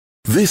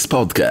This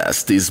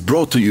podcast is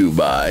brought to you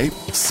by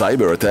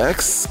Cyber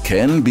attacks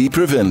can be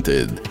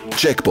prevented.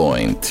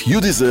 Checkpoint.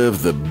 You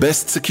deserve the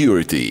best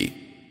security.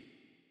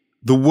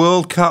 The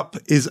World Cup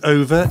is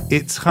over,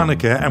 it's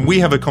Hanukkah, and we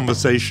have a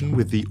conversation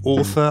with the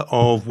author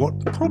of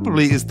what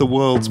probably is the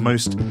world's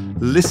most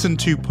listened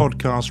to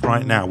podcast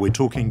right now. We're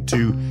talking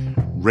to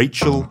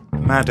Rachel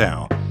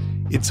Maddow.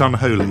 It's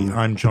Unholy.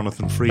 I'm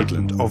Jonathan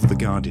Friedland of The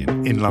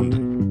Guardian in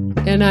London.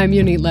 And I'm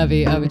Yonit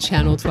Levy of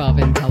Channel 12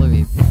 in Tel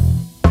Aviv.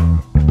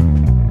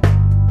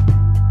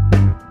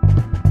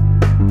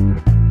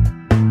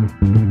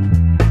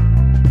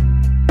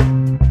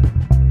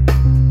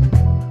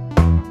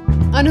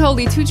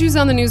 Unholy, Two Jews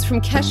on the News from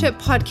Keshet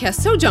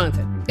Podcast. So,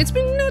 Jonathan, it's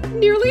been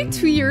nearly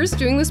 2 years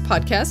doing this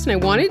podcast, and I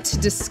wanted to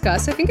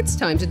discuss, I think it's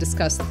time to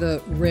discuss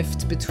the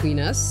rift between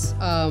us.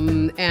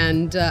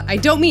 And I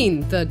don't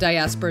mean the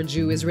diaspora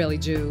Jew, Israeli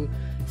Jew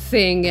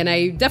thing, and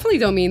I definitely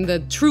don't mean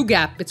the true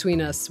gap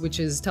between us, which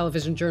is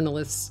television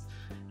journalists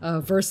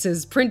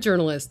versus print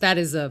journalists. That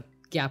is a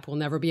gap we'll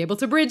never be able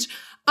to bridge.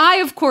 I,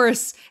 of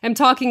course, am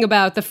talking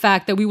about the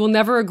fact that we will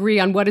never agree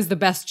on what is the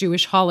best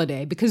Jewish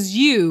holiday, because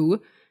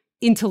you,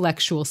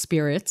 intellectual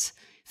spirit,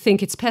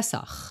 think it's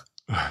Pesach.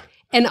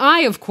 And I,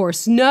 of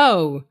course,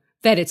 know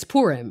that it's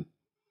Purim.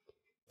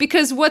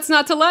 Because what's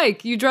not to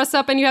like? You dress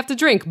up and you have to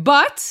drink.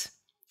 But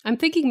I'm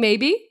thinking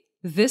maybe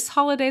this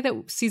holiday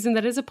season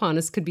that is upon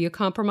us could be a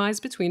compromise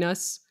between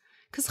us.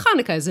 Because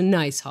Hanukkah is a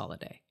nice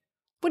holiday.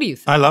 What do you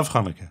think? I love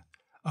Hanukkah.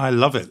 I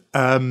love it.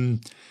 As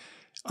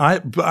I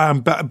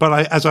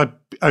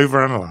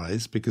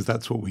overanalyze, because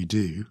that's what we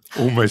do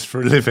almost for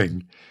a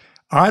living,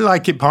 I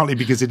like it partly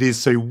because it is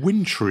so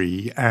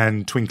wintry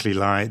and twinkly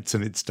lights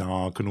and it's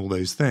dark and all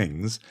those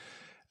things,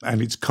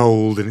 and it's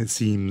cold and it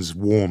seems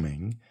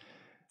warming.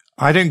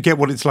 I don't get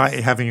what it's like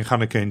having a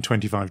Hanukkah in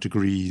 25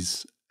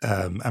 degrees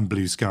and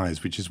blue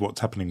skies, which is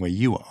what's happening where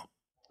you are.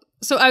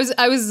 So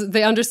I was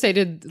the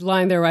understated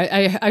line there.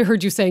 I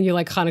heard you saying you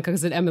like Hanukkah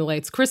because it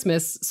emulates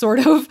Christmas,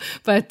 sort of.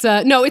 But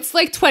no, it's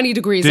like 20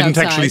 degrees outside.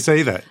 Didn't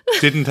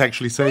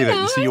actually say that.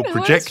 You see, you're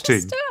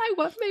projecting.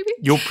 Maybe.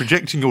 You're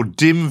projecting your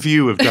dim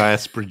view of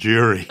diaspora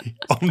Jewry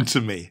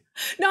onto me.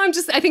 No,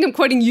 I think I'm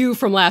quoting you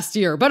from last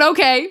year. But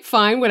okay,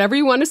 fine, whatever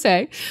you want to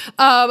say.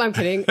 I'm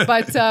kidding.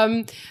 But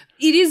it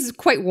is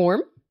quite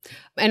warm.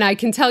 And I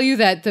can tell you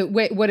that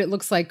what it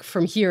looks like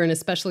from here, and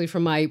especially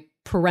from my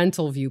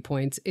parental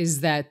viewpoint,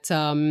 is that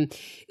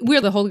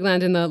we're the Holy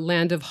Land in the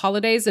land of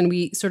holidays, and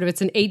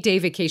it's an 8-day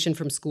vacation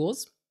from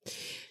schools.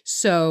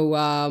 So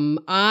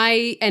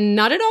I am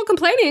not at all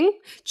complaining,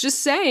 just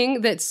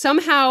saying that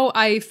somehow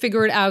I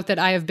figured out that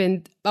I have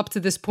been up to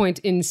this point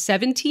in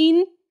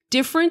 17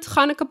 different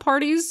Hanukkah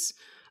parties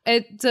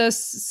at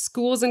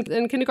schools and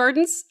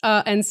kindergartens.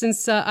 And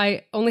since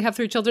I only have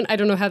 3 children, I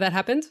don't know how that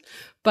happened,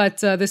 but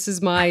this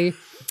is my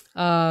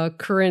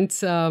current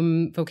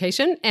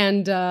vocation.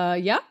 And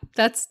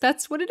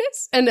that's what it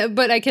is.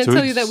 But I can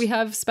tell you that we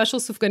have special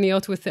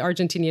sufganiyot with the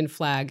Argentinian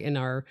flag in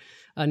our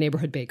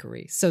neighborhood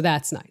bakery. So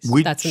that's nice.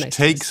 Which that's a nice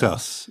takes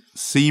us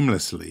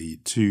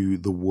seamlessly to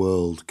the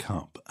World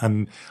Cup.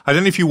 And I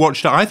don't know if you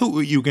watched it. I thought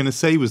what you were going to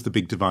say was the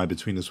big divide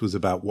between us was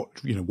about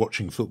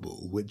watching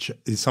football, which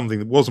is something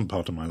that wasn't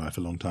part of my life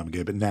a long time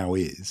ago, but now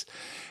is.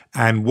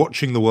 And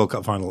watching the World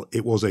Cup final,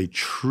 it was a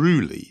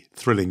truly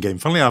thrilling game.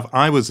 Funnily enough,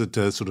 I was at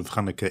a sort of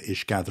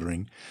Hanukkah-ish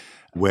gathering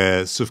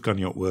where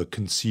sufganiyot were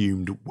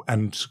consumed,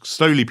 and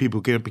slowly people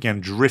began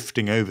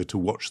drifting over to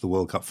watch the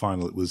World Cup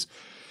final. It was,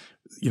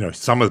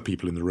 some of the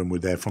people in the room were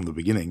there from the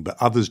beginning, but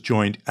others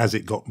joined as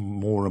it got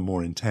more and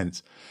more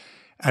intense.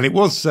 And it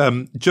was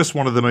just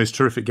one of the most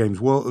terrific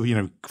games. Well,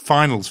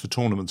 finals for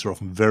tournaments are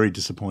often very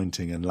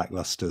disappointing and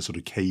lackluster, sort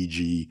of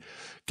cagey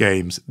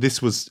games.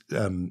 This was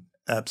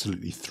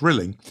absolutely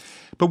thrilling.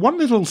 But one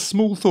little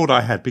small thought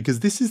I had, because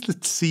this is the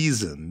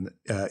season,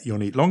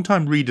 Yonit,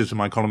 long-time readers of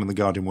my column in The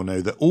Guardian will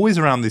know that always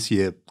around this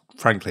year,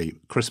 frankly,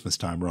 Christmas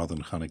time rather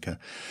than Hanukkah,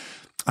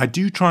 I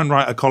do try and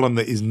write a column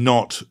that is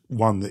not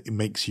one that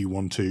makes you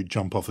want to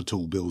jump off a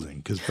tall building,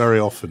 because very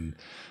often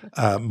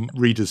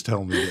readers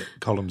tell me that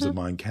columns of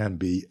mine can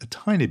be a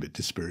tiny bit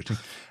dispiriting.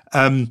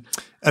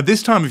 At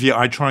this time of year,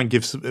 I try and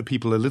give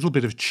people a little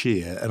bit of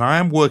cheer, and I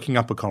am working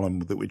up a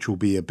column which will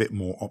be a bit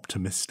more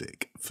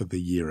optimistic for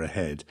the year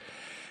ahead.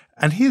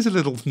 And here's a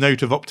little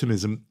note of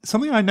optimism,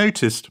 something I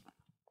noticed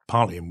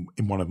partly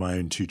in one of my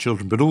own 2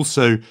 children, but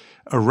also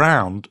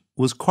around,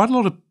 was quite a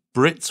lot of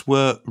Brits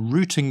were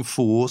rooting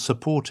for,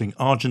 supporting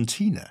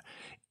Argentina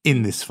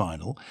in this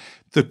final.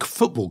 The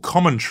football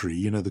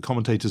commentary, the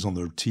commentators on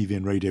the TV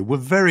and radio were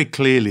very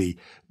clearly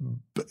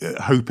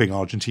hoping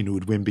Argentina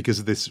would win because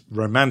of this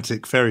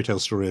romantic fairy tale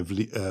story of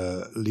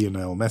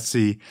Lionel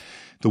Messi,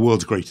 the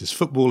world's greatest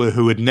footballer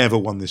who had never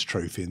won this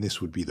trophy, and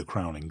this would be the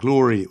crowning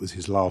glory. It was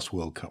his last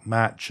World Cup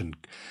match, and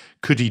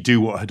could he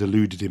do what had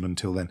eluded him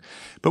until then?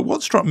 But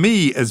what struck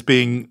me as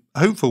being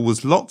hopeful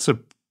was lots of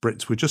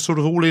Brits were just sort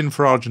of all in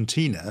for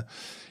Argentina.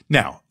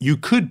 Now, you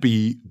could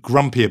be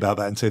grumpy about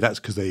that and say that's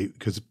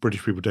because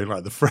British people don't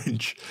like the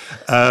French,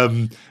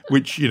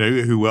 which,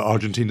 who were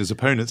Argentina's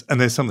opponents,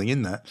 and there's something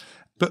in that.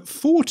 But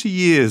 40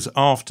 years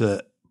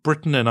after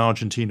Britain and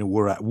Argentina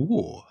were at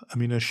war, I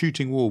mean, a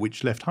shooting war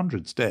which left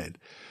hundreds dead,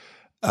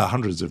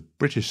 hundreds of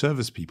British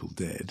service people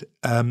dead,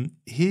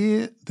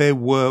 here there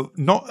were,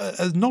 not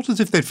as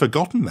if they'd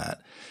forgotten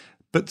that,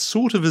 but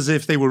sort of as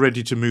if they were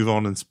ready to move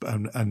on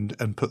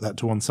and put that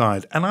to one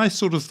side. And I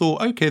sort of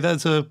thought, okay,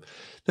 there's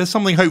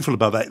something hopeful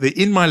about that.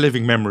 In my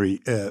living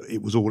memory,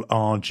 it was all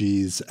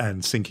argies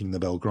and sinking the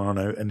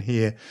Belgrano, and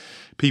here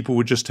people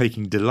were just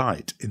taking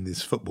delight in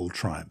this football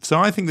triumph. So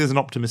I think there's an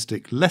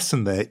optimistic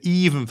lesson there,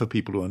 even for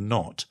people who are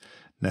not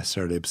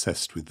necessarily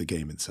obsessed with the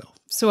game itself.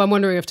 So I'm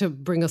wondering if to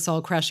bring us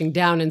all crashing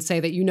down and say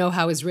that you know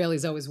how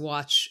Israelis always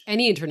watch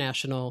any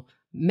international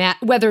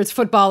whether it's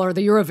football or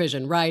the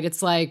Eurovision, right?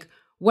 It's like,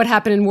 what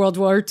happened in World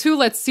War II?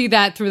 Let's see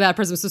that through that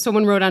prism. So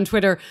someone wrote on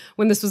Twitter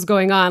when this was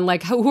going on,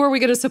 like, who are we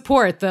going to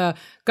support? The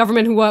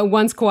government who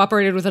once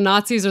cooperated with the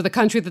Nazis or the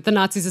country that the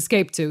Nazis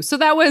escaped to? So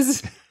that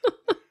was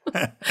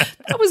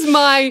that was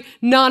my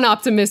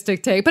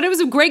non-optimistic take. But it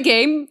was a great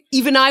game.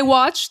 Even I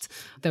watched.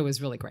 That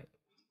was really great.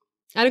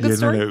 And a good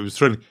story. No, it was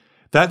thrilling.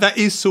 That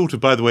is sort of,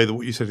 by the way,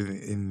 what you said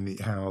in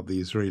how the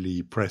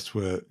Israeli press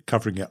were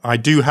covering it. I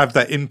do have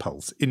that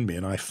impulse in me,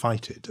 and I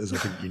fight it, as I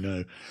think you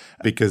know,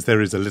 because there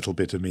is a little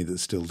bit of me that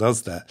still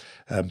does that,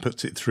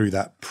 puts it through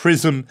that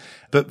prism.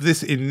 But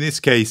in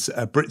this case,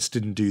 Brits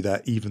didn't do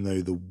that, even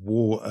though the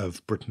war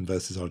of Britain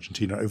versus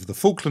Argentina over the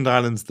Falkland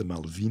Islands, the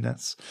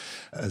Malvinas,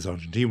 as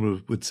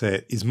Argentina would say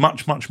it, is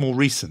much, much more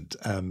recent,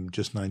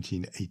 just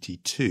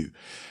 1982.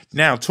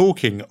 Now,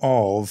 talking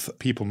of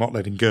people not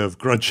letting go of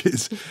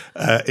grudges,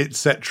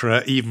 etc.,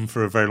 even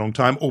for a very long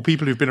time, or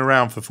people who've been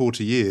around for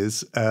 40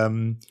 years.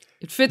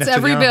 It fits Netanyahu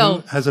every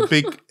bill.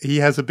 He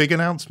has a big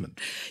announcement.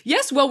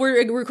 Yes, well, we're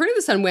recording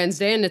this on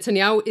Wednesday, and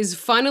Netanyahu is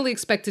finally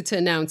expected to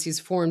announce he's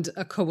formed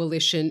a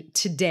coalition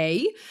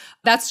today.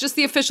 That's just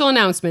the official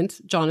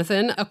announcement,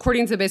 Jonathan.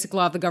 According to the basic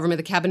law of the government,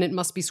 the cabinet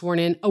must be sworn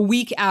in a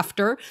week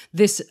after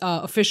this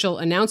official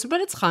announcement,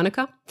 but it's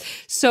Hanukkah.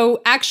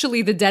 So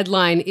actually, the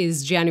deadline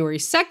is January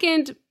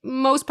 2nd.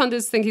 Most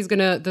pundits think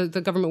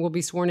the government will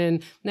be sworn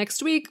in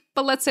next week.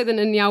 But let's say that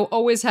Netanyahu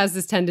always has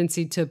this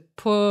tendency to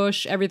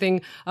push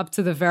everything up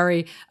to the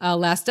very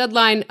last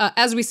deadline.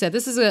 As we said,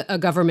 this is a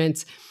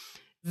government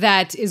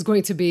that is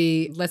going to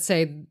be, let's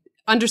say,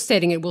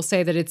 understating it, we'll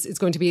say that it's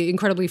going to be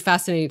incredibly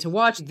fascinating to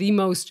watch. The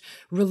most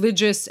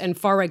religious and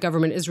far-right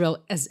government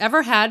Israel has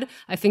ever had.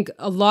 I think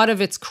a lot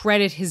of its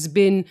credit has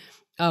been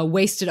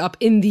wasted up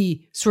in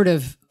the sort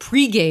of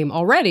pregame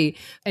already.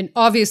 And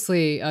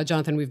obviously,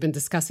 Jonathan, we've been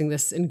discussing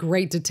this in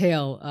great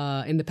detail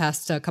in the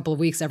past couple of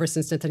weeks, ever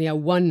since Netanyahu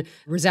won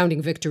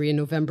resounding victory in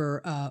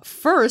November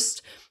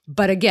 1st.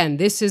 But again,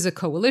 this is a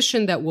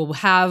coalition that will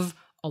have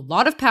a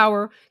lot of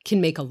power, can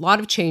make a lot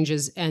of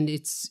changes, and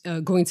it's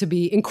going to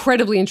be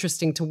incredibly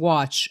interesting to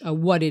watch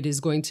what it is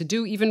going to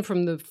do, even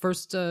from the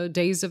first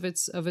days of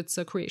its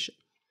creation.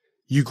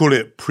 You call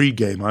it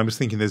pre-game. I was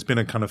thinking there's been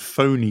a kind of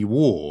phony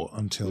war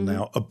until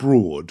now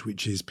abroad,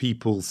 which is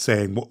people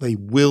saying what they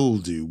will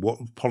do,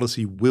 what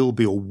policy will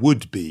be or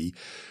would be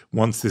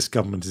once this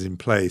government is in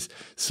place,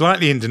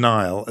 slightly in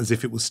denial, as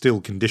if it was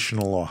still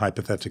conditional or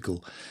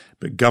hypothetical.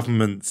 But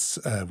governments,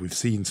 we've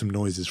seen some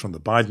noises from the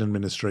Biden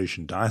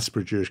administration,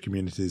 diaspora Jewish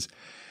communities.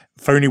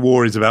 Phony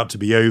war is about to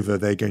be over.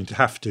 They're going to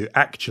have to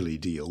actually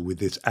deal with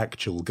this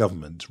actual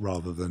government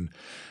rather than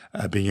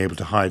being able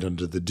to hide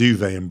under the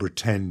duvet and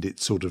pretend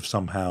it's sort of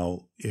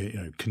somehow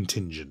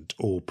contingent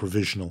or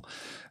provisional.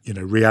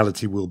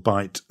 Reality will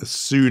bite as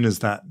soon as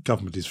that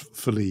government is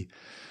fully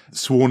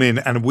sworn in.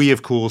 And we,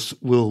 of course,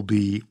 will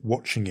be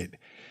watching it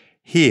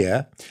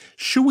here.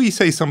 Should we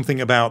say something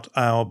about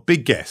our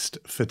big guest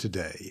for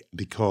today?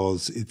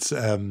 Because it's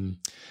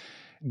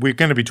we're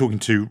going to be talking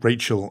to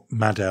Rachel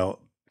Maddow,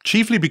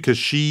 chiefly because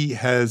she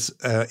is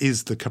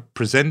the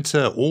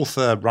presenter,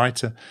 author,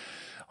 writer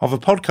of a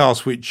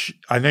podcast which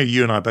I know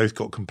you and I both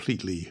got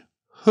completely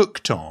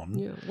hooked on.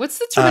 Yeah. What's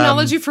the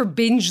terminology for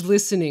binge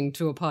listening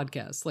to a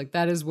podcast? Like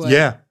that is what...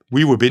 Yeah,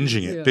 we were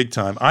binging it big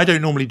time. I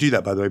don't normally do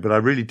that, by the way, but I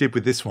really did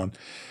with this one.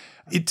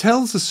 It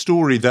tells a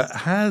story that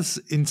has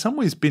in some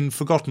ways been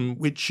forgotten,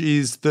 which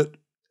is that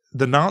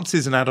the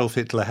Nazis and Adolf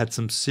Hitler had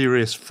some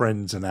serious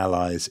friends and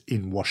allies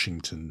in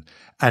Washington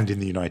and in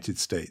the United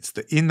States.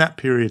 That in that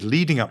period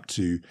leading up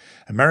to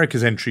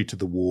America's entry to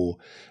the war,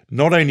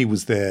 not only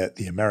was there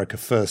the America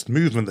First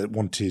movement that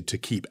wanted to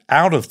keep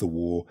out of the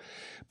war,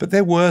 but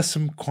there were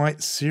some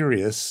quite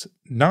serious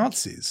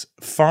Nazis,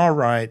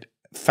 far-right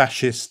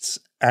fascists,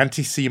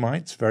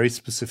 anti-Semites, very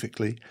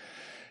specifically,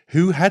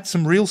 who had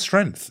some real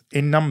strength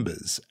in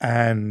numbers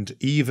and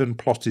even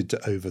plotted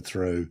to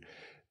overthrow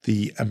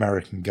the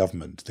American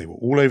government. They were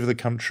all over the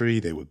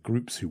country. They were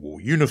groups who wore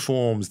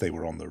uniforms. They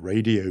were on the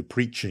radio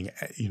preaching,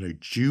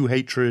 Jew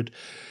hatred.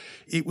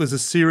 It was a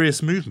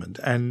serious movement.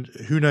 And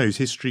who knows,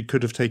 history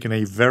could have taken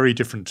a very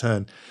different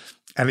turn.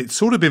 And it's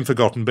sort of been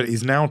forgotten, but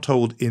is now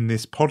told in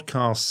this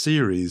podcast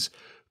series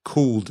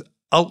called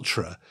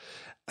Ultra.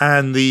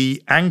 And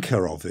the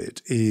anchor of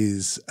it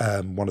is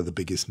one of the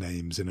biggest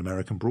names in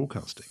American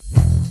broadcasting.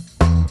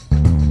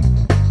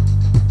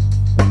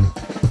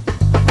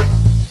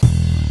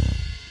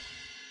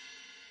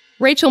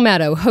 Rachel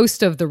Maddow,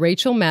 host of The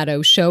Rachel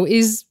Maddow Show,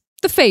 is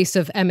the face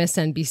of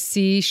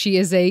MSNBC. She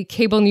is a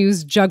cable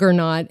news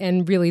juggernaut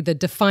and really the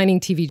defining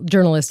TV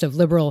journalist of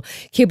liberal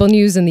cable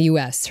news in the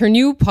U.S. Her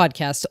new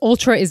podcast,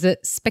 Ultra, is a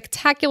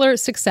spectacular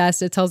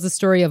success. It tells the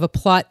story of a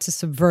plot to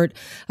subvert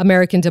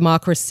American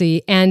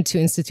democracy and to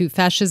institute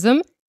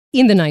fascism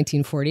in the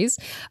 1940s.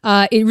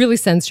 It really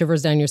sends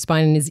shivers down your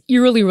spine and is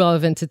eerily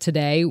relevant to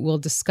today. We'll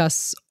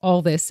discuss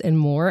all this and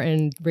more.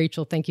 And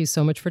Rachel, thank you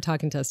so much for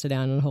talking to us today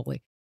on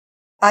Unholy.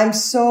 I'm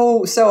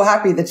so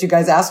happy that you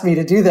guys asked me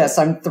to do this.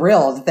 I'm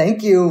thrilled.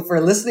 Thank you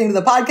for listening to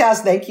the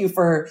podcast. Thank you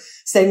for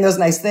saying those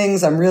nice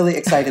things. I'm really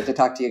excited to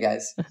talk to you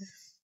guys.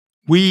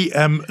 We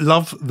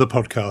love the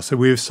podcast, so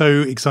we're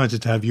so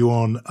excited to have you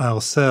on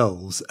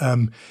ourselves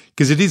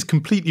because it is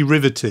completely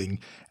riveting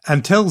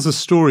and tells a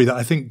story that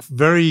I think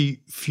very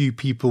few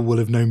people will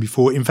have known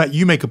before. In fact,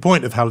 you make a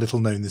point of how little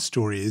known this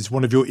story is.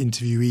 One of your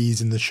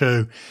interviewees in the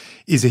show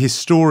is a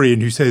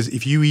historian who says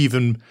if you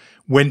even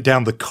went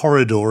down the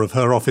corridor of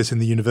her office in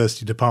the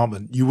university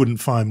department, you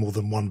wouldn't find more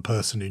than one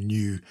person who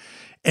knew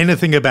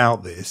anything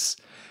about this.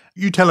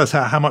 You tell us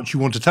how much you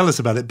want to tell us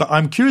about it, but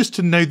I'm curious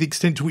to know the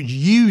extent to which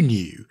you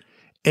knew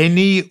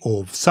any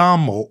or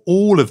some or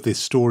all of this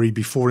story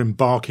before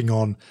embarking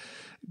on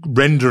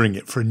rendering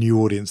it for a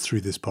new audience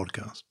through this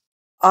podcast.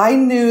 I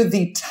knew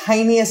the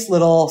tiniest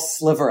little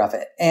sliver of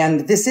it.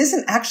 And this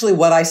isn't actually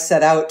what I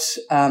set out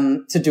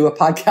to do a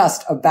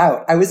podcast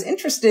about. I was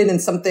interested in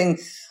something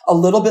a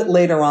little bit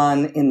later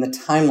on in the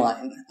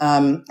timeline.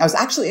 I was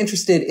actually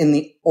interested in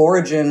the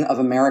origin of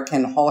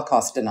American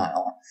Holocaust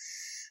denial,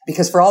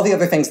 because for all the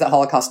other things that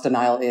Holocaust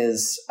denial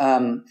is,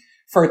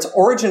 for its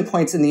origin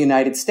points in the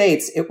United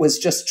States, it was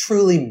just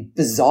truly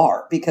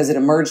bizarre because it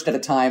emerged at a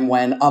time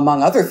when,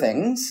 among other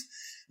things,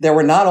 there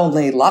were not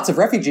only lots of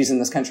refugees in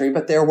this country,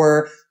 but there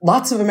were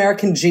lots of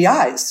American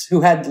GIs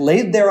who had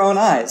laid their own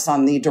eyes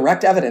on the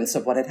direct evidence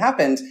of what had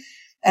happened.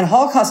 And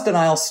Holocaust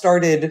denial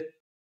started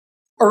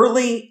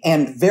early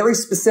and very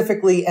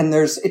specifically. And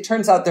it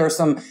turns out there are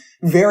some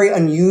very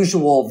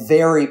unusual,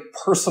 very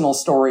personal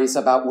stories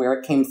about where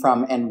it came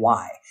from and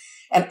why.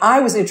 And I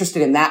was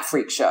interested in that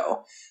freak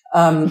show.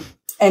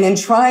 And in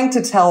trying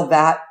to tell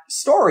that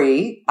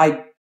story,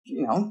 I,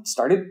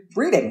 started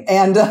reading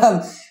and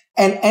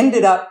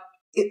ended up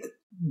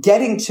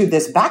getting to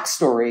this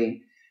backstory,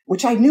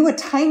 which I knew a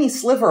tiny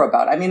sliver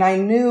about. I mean, I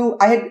knew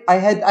I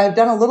had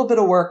done a little bit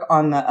of work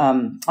on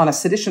a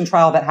sedition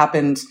trial that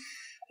happened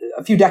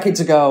a few decades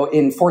ago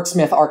in Fort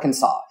Smith,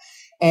 Arkansas.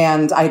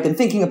 And I had been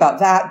thinking about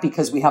that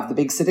because we have the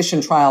big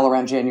sedition trial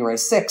around January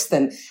 6th.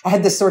 And I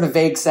had this sort of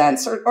vague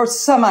sense or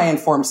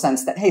semi-informed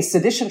sense that, hey,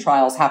 sedition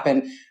trials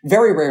happen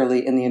very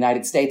rarely in the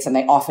United States and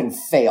they often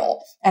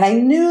fail. And I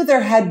knew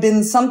there had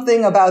been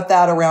something about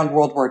that around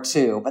World War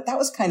II, but that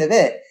was kind of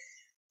it.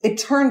 It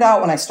turned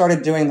out when I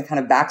started doing the kind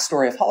of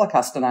backstory of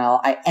Holocaust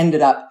denial, I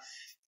ended up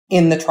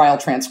in the trial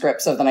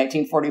transcripts of the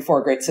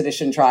 1944 Great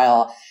Sedition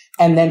Trial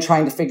and then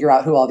trying to figure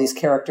out who all these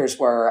characters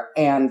were.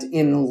 And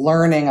in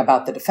learning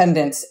about the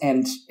defendants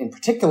and in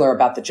particular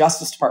about the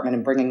Justice Department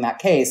and bringing that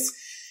case,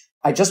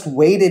 I just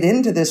waded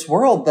into this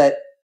world that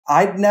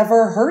I'd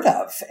never heard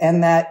of.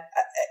 And that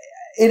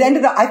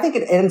I think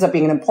it ends up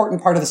being an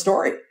important part of the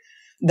story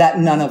that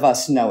none of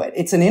us know it.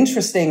 It's an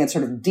interesting and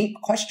sort of deep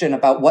question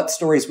about what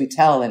stories we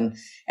tell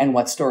and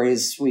what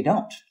stories we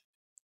don't.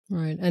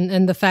 Right.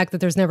 And the fact that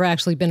there's never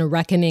actually been a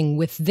reckoning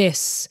with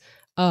this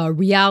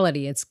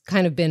reality. It's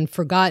kind of been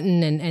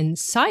forgotten and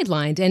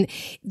sidelined. And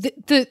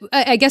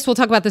I guess we'll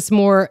talk about this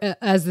more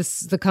as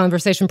the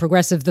conversation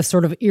progresses, the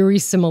sort of eerie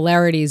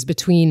similarities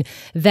between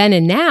then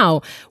and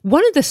now.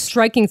 One of the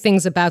striking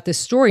things about this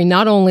story,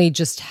 not only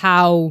just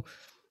how,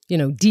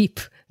 deep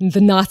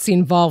the Nazi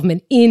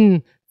involvement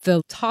in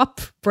the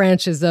top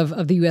branches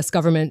of the U.S.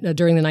 government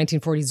during the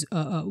 1940s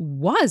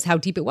was, how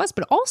deep it was,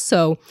 but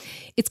also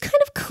it's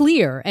kind of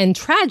clear and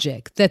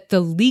tragic that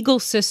the legal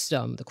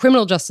system, the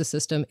criminal justice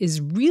system,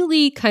 is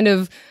really kind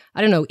of,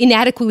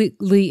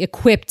 inadequately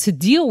equipped to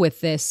deal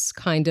with this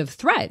kind of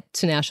threat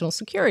to national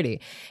security.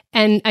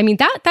 And I mean,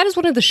 that is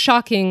one of the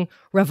shocking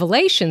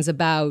revelations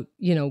about,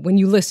 when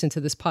you listen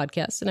to this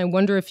podcast. And I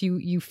wonder if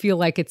you feel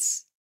like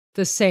it's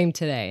the same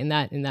today in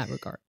that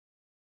regard.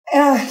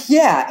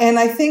 Yeah. And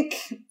I think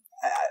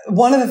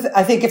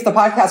I think if the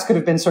podcast could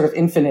have been sort of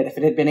infinite, if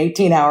it had been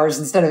 18 hours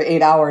instead of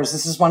 8 hours,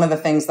 this is one of the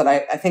things that I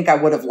think I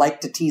would have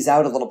liked to tease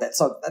out a little bit.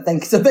 So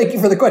thank you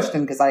for the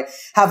question, because I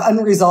have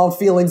unresolved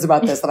feelings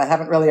about this that I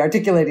haven't really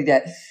articulated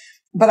yet.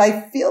 But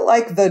I feel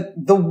like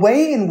the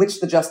way in which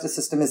the justice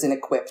system is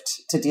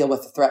inequipped to deal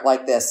with a threat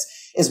like this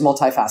is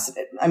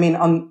multifaceted. I mean,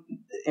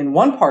 in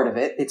one part of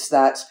it, it's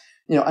that,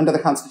 under the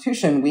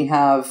Constitution, we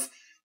have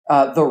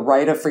the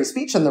right of free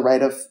speech and the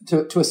right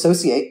to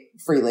associate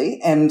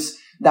freely. And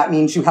that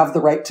means you have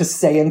the right to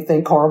say and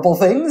think horrible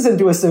things and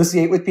to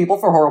associate with people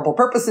for horrible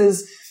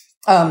purposes.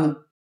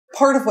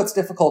 Part of what's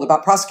difficult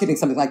about prosecuting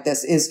something like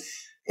this is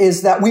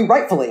is that we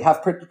rightfully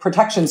have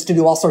protections to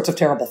do all sorts of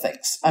terrible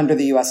things under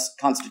the U.S.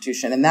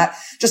 Constitution. And that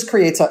just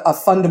creates a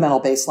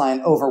fundamental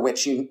baseline over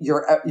which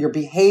your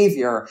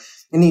behavior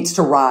needs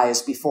to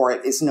rise before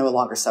it is no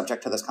longer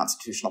subject to those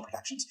constitutional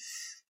protections.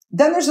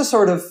 Then there's a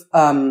sort of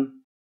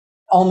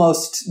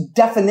almost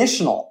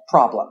definitional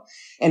problem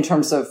in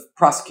terms of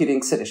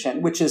prosecuting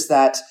sedition, which is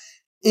that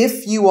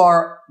if you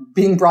are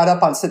being brought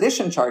up on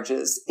sedition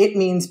charges, it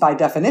means by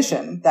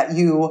definition that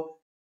you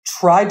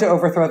tried to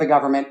overthrow the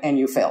government and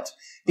you failed,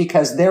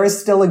 because there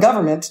is still a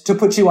government to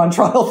put you on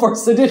trial for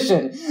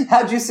sedition.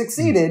 Had you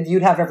succeeded,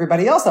 you'd have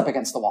everybody else up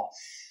against the wall.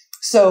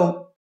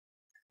 So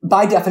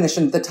by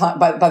definition,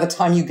 by the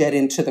time you get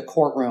into the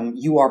courtroom,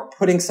 you are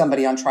putting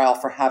somebody on trial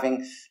for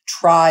having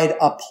tried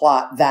a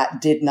plot that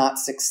did not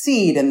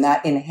succeed. And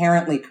that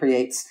inherently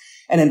creates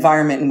an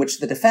environment in which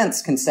the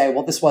defense can say,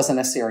 well, this wasn't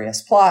a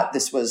serious plot.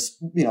 This was,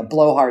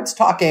 blowhards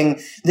talking.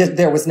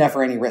 There was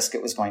never any risk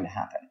it was going to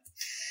happen.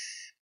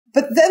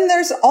 But then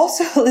there's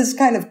also this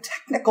kind of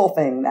technical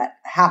thing that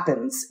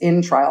happens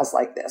in trials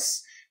like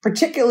this,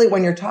 particularly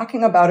when you're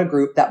talking about a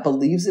group that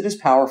believes it is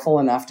powerful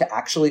enough to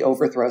actually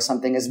overthrow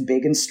something as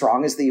big and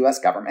strong as the U.S.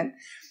 government,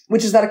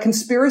 which is that a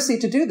conspiracy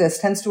to do this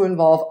tends to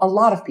involve a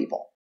lot of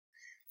people.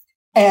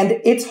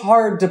 And it's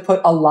hard to put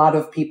a lot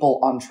of people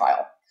on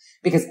trial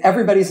because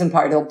everybody's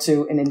entitled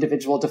to an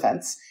individual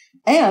defense.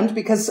 And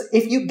because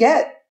if you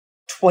get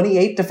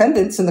 28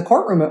 defendants in the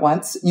courtroom at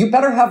once, you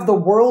better have the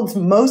world's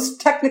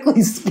most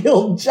technically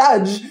skilled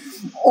judge,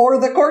 or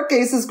the court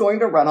case is going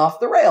to run off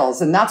the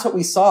rails. And that's what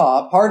we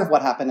saw, part of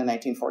what happened in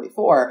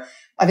 1944.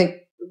 I think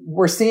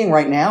we're seeing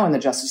right now in the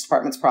Justice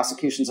Department's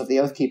prosecutions of the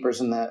Oath Keepers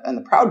and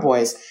the Proud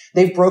Boys,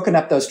 they've broken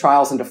up those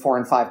trials into 4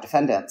 and 5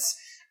 defendants,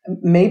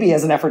 maybe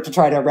as an effort to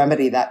try to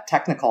remedy that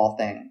technical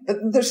thing.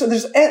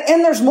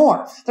 There's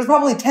more. There's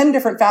probably 10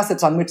 different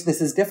facets on which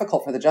this is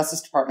difficult for the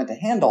Justice Department to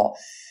handle.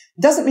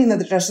 Doesn't mean that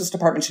the Justice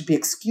Department should be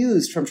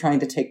excused from trying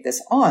to take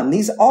this on.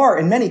 These are,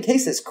 in many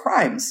cases,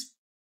 crimes.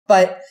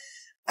 But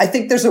I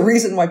think there's a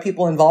reason why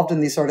people involved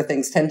in these sort of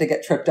things tend to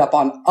get tripped up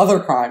on other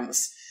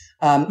crimes,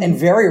 and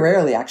very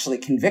rarely actually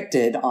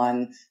convicted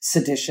on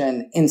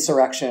sedition,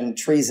 insurrection,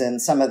 treason,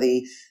 some of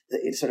the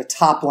sort of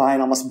top line,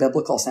 almost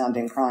biblical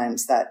sounding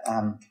crimes that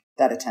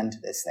attend to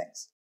these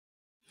things.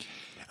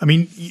 I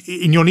mean,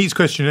 in your needs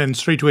question and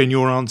straight away in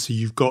your answer,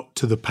 you've got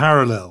to the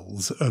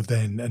parallels of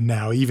then and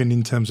now, even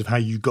in terms of how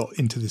you got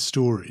into this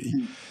story.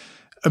 Mm.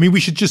 I mean,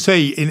 we should just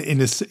say in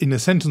a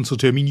sentence or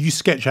two, I mean, you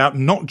sketch out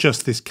not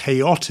just this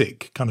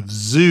chaotic kind of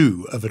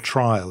zoo of a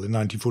trial in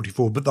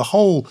 1944, but the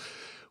whole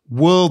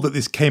world that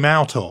this came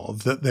out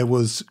of, that there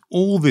was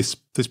all this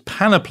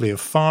panoply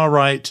of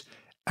far-right,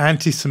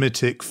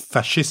 anti-Semitic,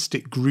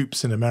 fascistic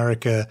groups in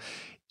America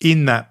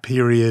in that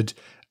period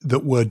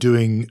that were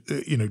doing,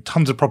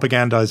 tons of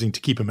propagandizing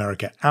to keep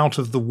America out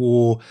of the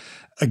war,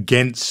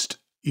 against,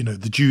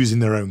 the Jews in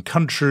their own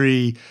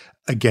country,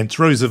 against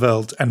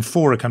Roosevelt, and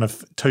for a kind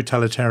of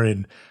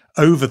totalitarian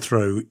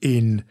overthrow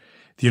in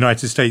the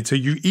United States. So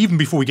even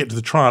before we get to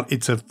the trial,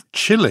 it's a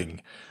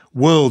chilling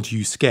world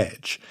you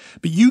sketch.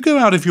 But you go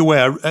out of your way,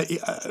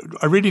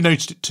 I really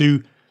noticed it,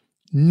 to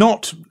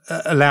not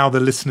allow the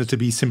listener to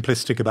be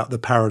simplistic about the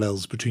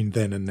parallels between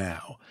then and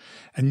now.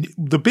 And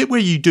the bit where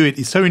you do it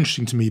is so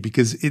interesting to me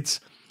because it's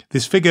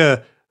this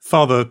figure,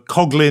 Father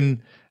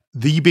Coughlin,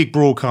 the big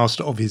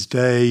broadcaster of his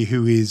day,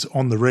 who is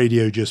on the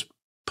radio just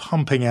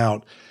pumping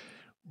out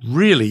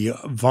really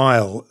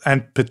vile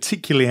and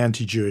particularly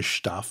anti-Jewish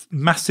stuff,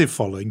 massive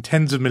following,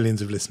 tens of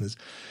millions of listeners.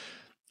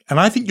 And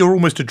I think you're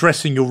almost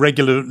addressing your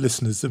regular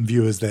listeners and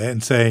viewers there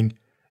and saying,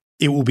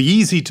 it will be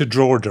easy to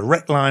draw a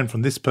direct line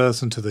from this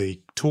person to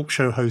the talk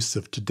show hosts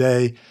of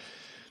today.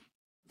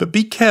 But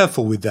be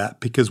careful with that,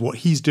 because what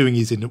he's doing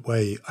is, in a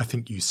way, I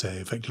think you say,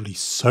 effectively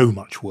so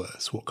much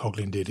worse, what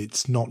Coughlin did.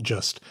 It's not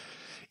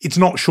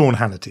Sean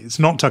Hannity, it's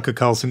not Tucker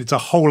Carlson, it's a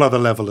whole other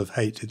level of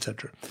hate,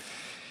 etc.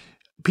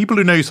 People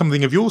who know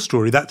something of your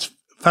story, that's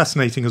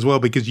fascinating as well,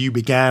 because you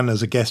began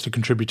as a guest, a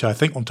contributor, I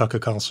think, on Tucker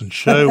Carlson's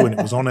show when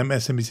it was on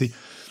MSNBC.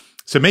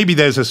 So maybe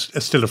there's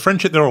still a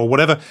friendship there or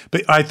whatever,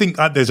 but I think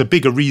there's a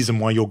bigger reason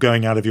why you're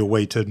going out of your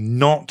way to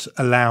not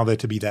allow there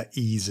to be that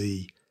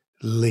easy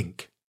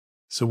link.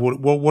 So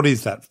what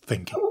is that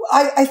thinking?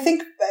 I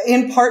think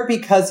in part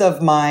because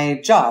of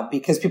my job,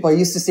 because people are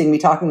used to seeing me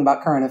talking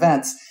about current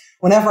events.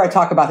 Whenever I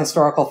talk about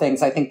historical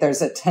things, I think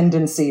there's a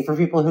tendency for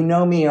people who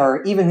know me,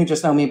 or even who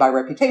just know me by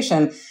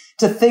reputation,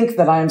 to think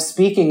that I'm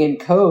speaking in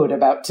code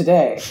about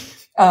today.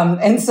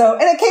 And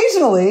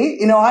occasionally,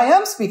 I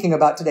am speaking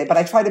about today, but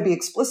I try to be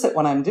explicit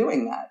when I'm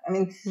doing that. I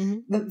mean,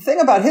 The thing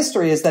about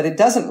history is that it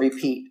doesn't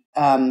repeat.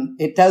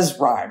 It does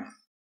rhyme.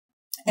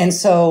 And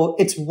so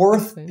it's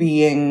worth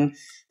being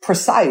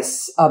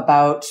precise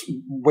about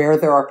where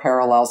there are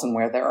parallels and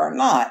where there are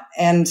not.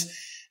 And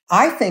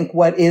I think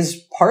what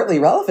is partly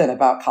relevant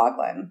about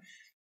Coughlin,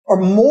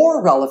 or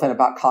more relevant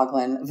about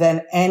Coughlin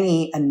than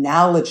any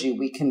analogy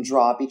we can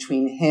draw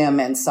between him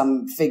and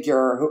some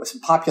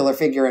popular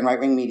figure in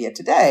right-wing media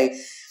today,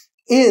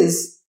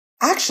 is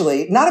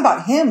actually not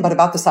about him, but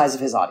about the size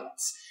of his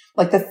audience.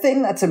 Like the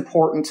thing that's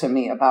important to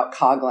me about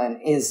Coughlin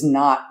is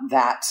not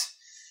that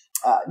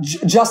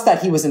just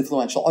that he was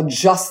influential, or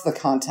just the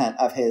content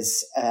of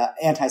his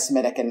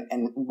anti-Semitic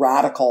and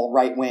radical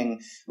right-wing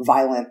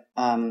violent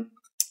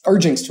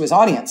urgings to his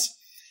audience.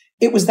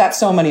 It was that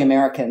so many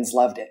Americans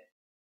loved it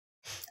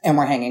and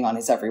were hanging on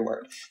his every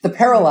word. The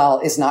parallel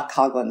is not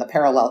Coughlin. The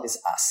parallel is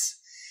us.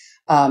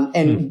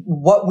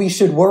 What we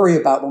should worry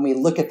about when we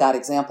look at that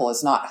example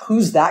is not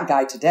who's that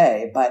guy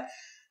today, but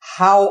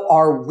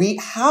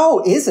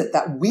how is it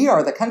that we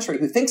are the country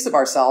who thinks of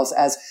ourselves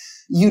as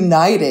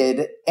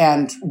united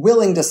and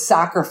willing to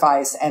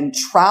sacrifice and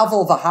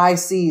travel the high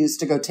seas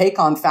to go take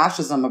on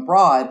fascism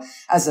abroad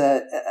as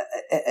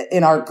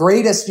in our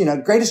greatest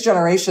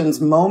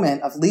generation's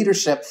moment of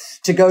leadership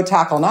to go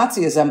tackle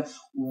Nazism,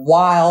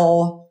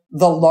 while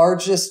the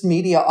largest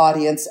media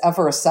audience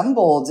ever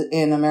assembled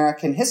in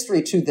American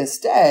history to this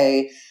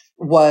day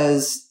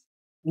was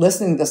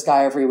listening to this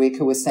guy every week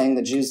who was saying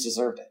the Jews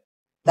deserved it.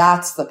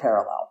 That's the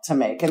parallel to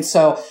make. And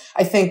so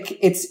I think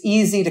it's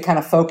easy to kind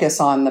of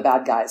focus on the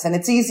bad guys, and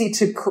it's easy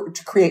to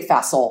create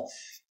facile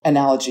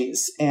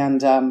analogies.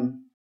 And,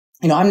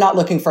 I'm not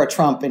looking for a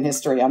Trump in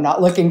history. I'm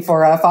not looking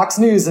for a Fox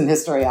News in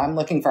history. I'm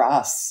looking for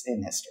us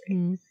in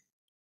history.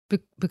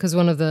 Because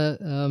one of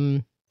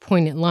the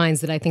poignant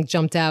lines that I think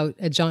jumped out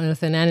at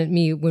Jonathan and at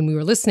me when we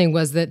were listening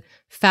was that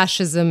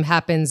fascism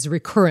happens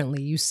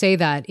recurrently. You say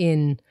that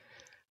in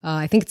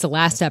I think it's the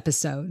last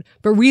episode,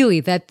 but really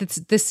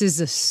this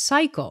is a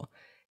cycle.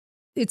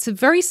 It's a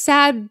very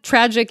sad,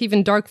 tragic,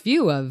 even dark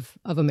view of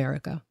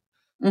America.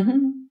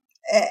 Mm-hmm.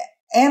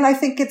 And I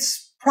think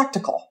it's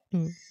practical.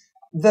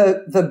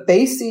 The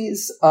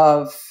bases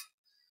of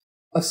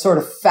a sort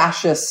of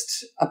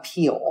fascist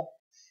appeal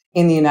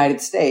in the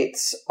United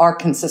States are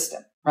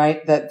consistent,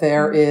 right? That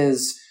there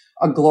is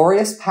a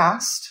glorious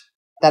past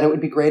that it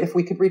would be great if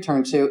we could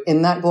return to.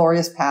 In that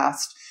glorious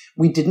past,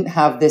 we didn't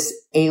have this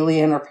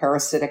alien or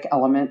parasitic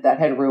element that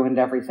had ruined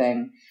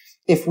everything.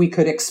 If we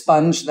could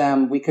expunge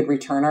them, we could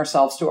return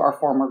ourselves to our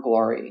former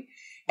glory.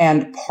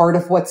 And part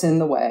of what's in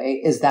the way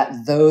is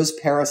that those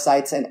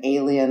parasites and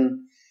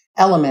alien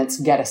elements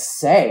get a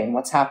say in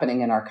what's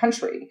happening in our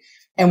country.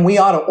 And we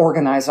ought to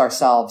organize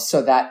ourselves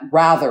so that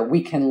rather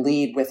we can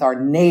lead with our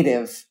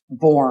native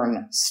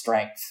born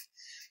strength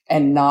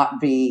and not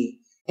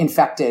be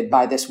infected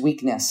by this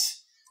weakness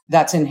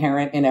that's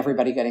inherent in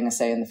everybody getting a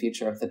say in the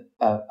future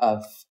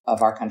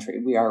of our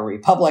country. We are a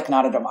republic,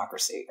 not a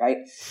democracy, right?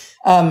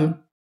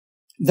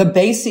 The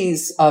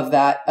bases of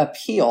that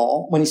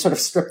appeal, when you sort of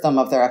strip them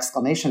of their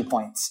exclamation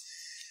points,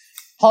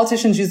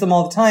 politicians use them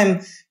all the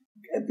time.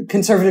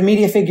 Conservative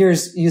media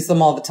figures use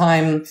them all the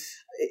time.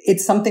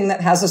 It's something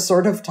that has a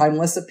sort of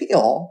timeless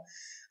appeal.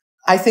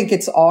 I think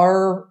it's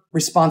our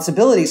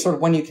responsibility, sort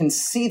of when you can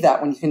see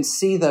that, when you can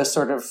see those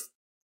sort of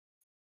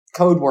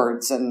code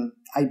words and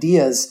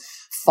ideas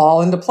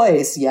fall into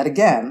place yet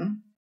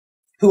again,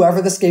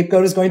 whoever the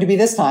scapegoat is going to be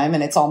this time,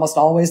 and it's almost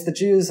always the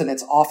Jews, and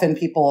it's often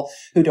people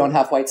who don't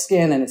have white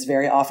skin, and it's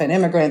very often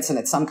immigrants, and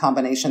it's some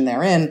combination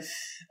therein.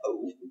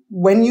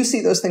 When you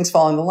see those things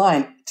fall in the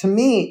line, to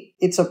me,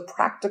 it's a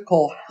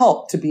practical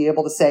help to be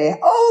able to say,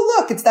 oh,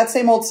 look, it's that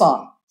same old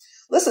song.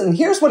 Listen,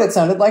 here's what it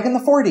sounded like in the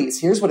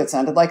 40s. Here's what it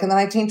sounded like in the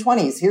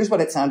 1920s. Here's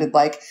what it sounded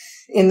like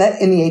in the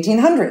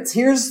 1800s.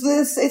 Here's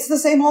this, it's the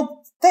same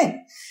old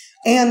thing.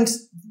 And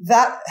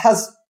that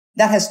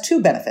has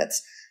two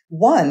benefits.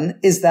 One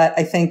is that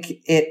I think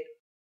it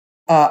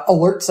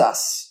alerts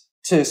us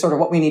to sort of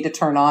what we need to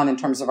turn on in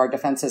terms of our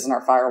defenses and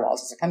our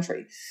firewalls as a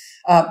country.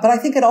 But I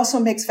think it also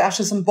makes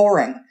fascism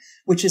boring,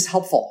 which is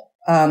helpful.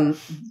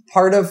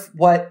 Part of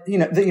what,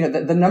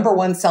 the number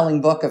one selling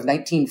book of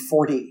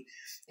 1940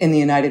 in the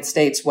United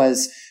States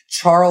was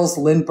Charles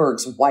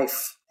Lindbergh's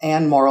wife,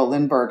 Anne Morrow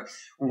Lindbergh,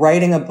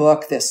 writing a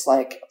book, this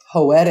like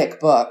poetic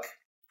book,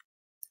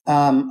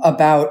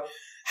 about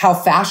how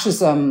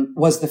fascism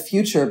was the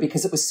future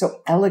because it was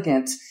so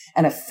elegant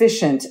and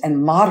efficient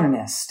and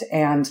modernist.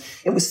 And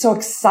it was so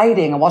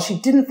exciting. And while she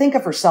didn't think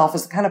of herself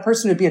as the kind of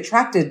person who'd be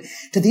attracted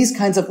to these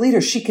kinds of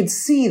leaders, she could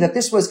see that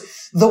this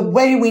was the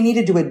way we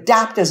needed to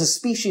adapt as a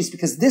species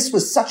because this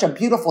was such a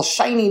beautiful,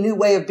 shiny new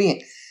way of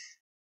being.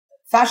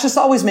 Fascists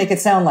always make it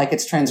sound like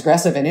it's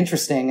transgressive and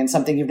interesting and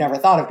something you've never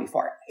thought of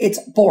before. It's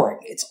boring.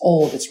 It's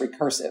old. It's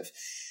recursive.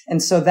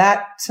 And so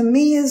that to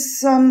me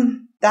is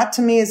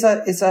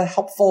a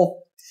helpful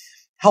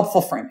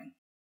framing.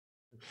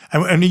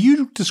 And are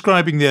you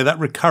describing there that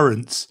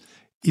recurrence?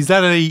 Is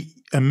that a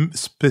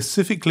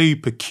specifically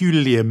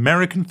peculiarly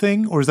American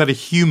thing, or is that a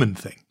human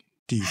thing?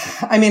 Do you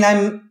think? I mean,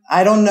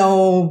 I don't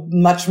know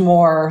much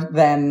more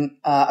than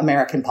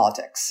American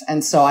politics,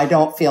 and so I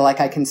don't feel like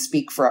I can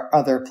speak for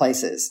other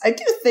places. I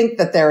do think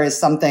that there is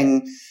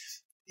something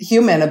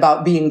human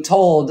about being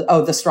told,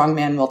 "Oh, the strong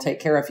man will take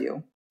care of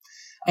you,"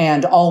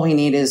 and all we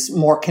need is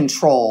more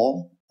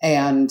control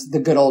and the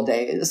good old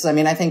days. I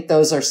mean, I think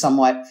those are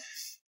somewhat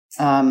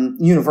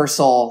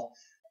universal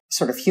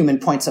sort of human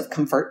points of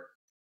comfort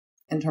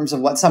in terms of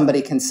what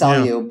somebody can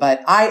sell you.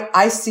 But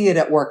I see it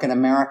at work in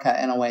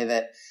America in a way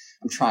that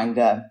I'm trying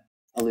to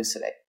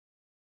elucidate.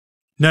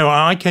 No,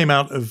 I came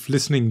out of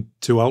listening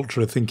to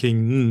Ultra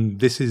thinking,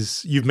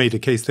 you've made a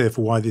case there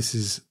for why this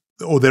is,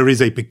 or there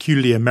is a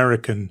peculiarly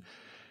American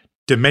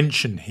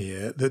dimension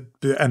here,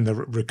 and the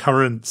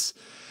recurrence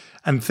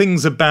and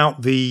things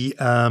about the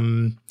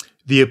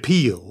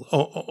appeal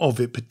of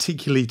it,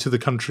 particularly to the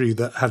country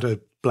that had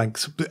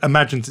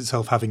imagines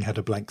itself having had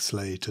a blank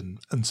slate and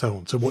so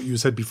on. So what you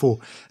said before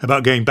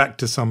about going back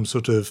to some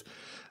sort of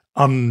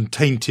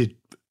untainted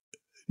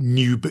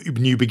new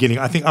beginning.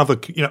 I think other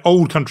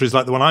old countries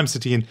like the one I'm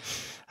sitting in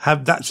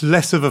that's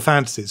less of a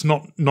fantasy. It's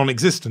not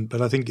non-existent,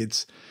 but I think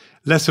it's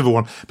less of a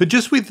one. But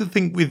just with the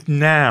thing with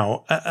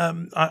now,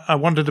 I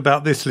wondered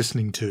about this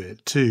listening to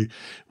it too,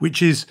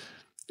 which is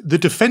the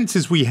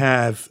defenses we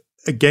have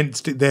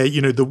against it there.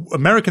 The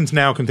Americans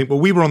now can think,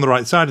 well, we were on the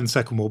right side in the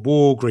Second World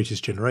War,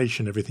 greatest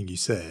generation, everything you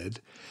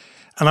said.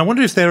 And I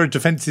wonder if there are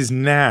defenses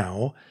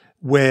now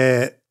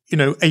where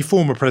a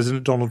former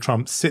president, Donald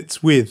Trump,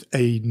 sits with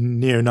a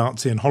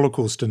neo-Nazi and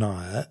Holocaust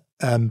denier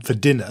for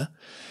dinner.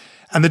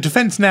 And the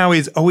defense now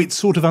is, it's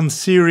sort of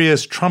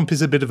unserious. Trump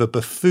is a bit of a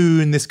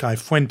buffoon. This guy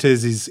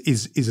Fuentes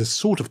is a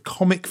sort of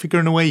comic figure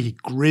in a way. He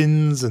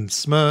grins and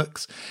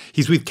smirks.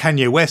 He's with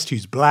Kanye West,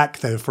 who's black,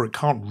 therefore it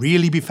can't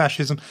really be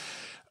fascism.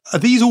 Are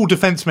these all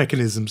defense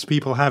mechanisms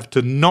people have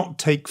to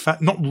not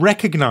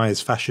recognize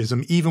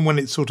fascism, even when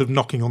it's sort of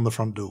knocking on the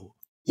front door?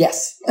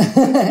 Yes.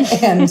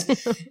 And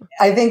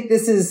I think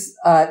this is,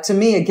 to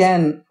me,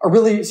 again, a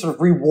really sort of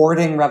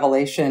rewarding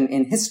revelation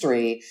in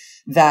history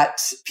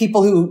that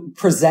people who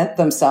present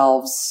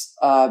themselves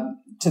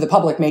to the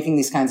public making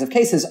these kinds of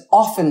cases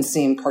often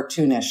seem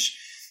cartoonish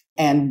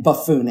and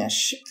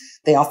buffoonish.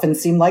 They often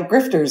seem like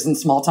grifters and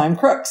small-time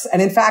crooks.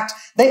 And in fact,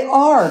 they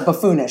are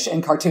buffoonish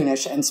and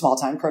cartoonish and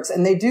small-time crooks.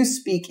 And they do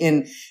speak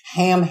in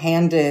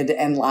ham-handed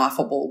and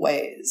laughable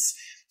ways.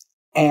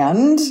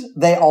 And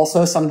they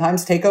also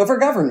sometimes take over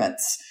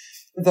governments.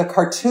 The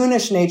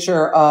cartoonish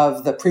nature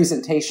of the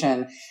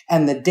presentation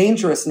and the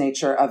dangerous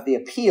nature of the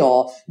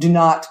appeal do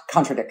not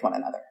contradict one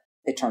another,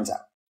 it turns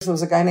out. There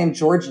was a guy named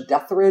George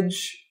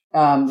Deatherage,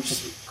 which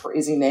is a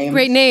crazy name.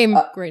 Great name.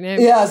 Great name.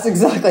 Yes,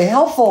 exactly.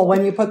 Helpful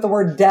when you put the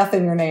word death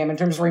in your name in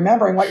terms of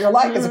remembering what you're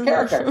like as a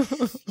character.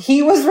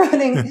 He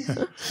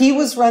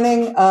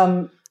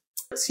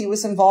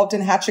was involved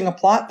in hatching a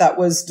plot that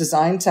was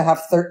designed to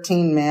have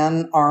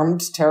 13-man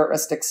armed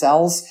terroristic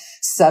cells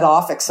set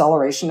off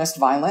accelerationist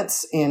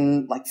violence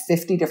in like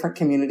 50 different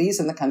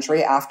communities in the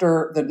country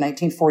after the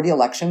 1940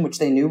 election, which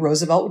they knew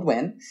Roosevelt would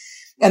win.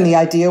 And the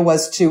idea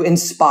was to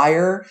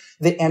inspire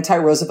the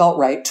anti-Roosevelt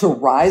right to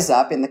rise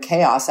up in the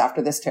chaos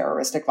after this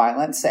terroristic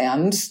violence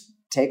and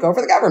take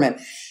over the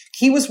government.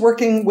 He was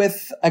working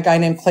with a guy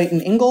named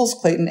Clayton Ingalls.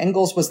 Clayton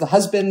Ingalls was the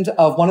husband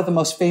of one of the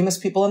most famous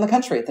people in the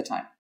country at the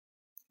time.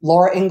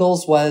 Laura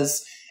Ingalls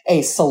was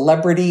a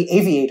celebrity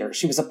aviator.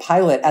 She was a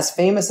pilot as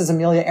famous as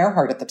Amelia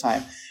Earhart at the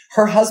time.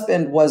 Her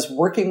husband was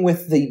working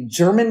with the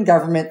German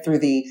government through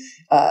the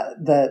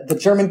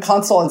German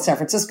consul in San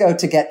Francisco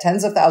to get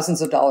tens of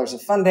thousands of dollars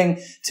of funding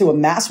to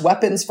amass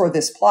weapons for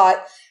this plot,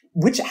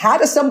 which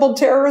had assembled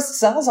terrorist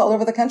cells all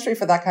over the country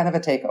for that kind of a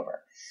takeover.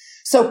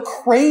 So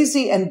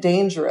crazy and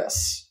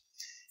dangerous.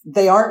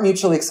 They aren't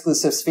mutually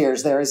exclusive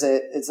spheres.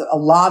 It's a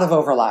lot of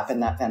overlap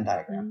in that Venn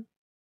diagram.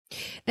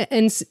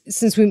 And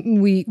since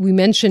we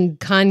mentioned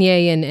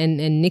Kanye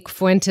and Nick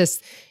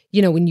Fuentes,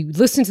 when you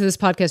listen to this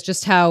podcast,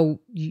 just how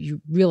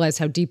you realize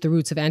how deep the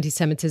roots of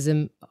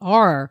anti-Semitism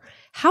are.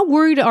 How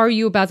worried are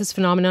you about this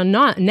phenomenon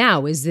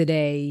now? Is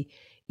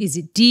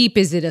it deep?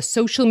 Is it a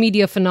social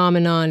media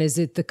phenomenon? Is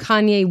it the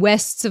Kanye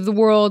Wests of the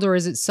world, or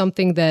is it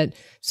something that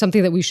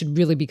we should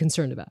really be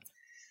concerned about?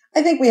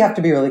 I think we have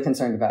to be really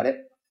concerned about it.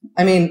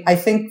 I mean, I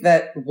think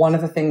that one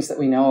of the things that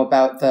we know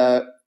about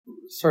the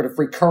sort of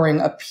recurring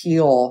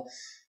appeal,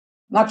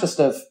 not just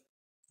of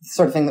the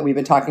sort of thing that we've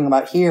been talking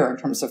about here in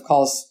terms of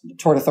calls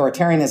toward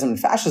authoritarianism and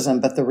fascism,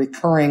 but the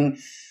recurring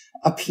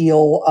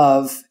appeal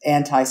of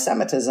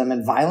anti-Semitism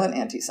and violent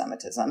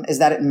anti-Semitism is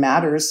that it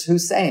matters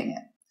who's saying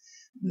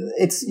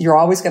it. You're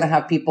always going to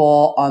have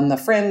people on the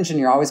fringe, and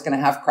you're always going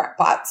to have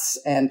crackpots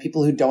and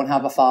people who don't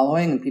have a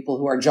following and people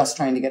who are just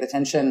trying to get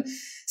attention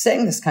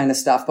saying this kind of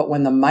stuff. But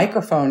when the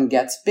microphone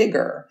gets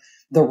bigger,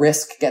 the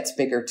risk gets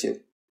bigger too.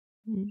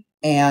 Mm-hmm.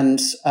 And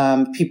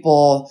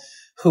people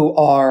who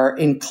are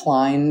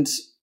inclined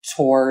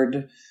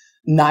toward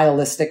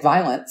nihilistic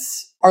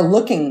violence are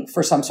looking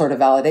for some sort of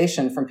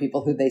validation from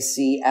people who they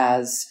see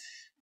as,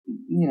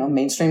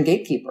 mainstream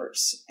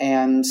gatekeepers.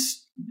 And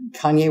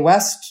Kanye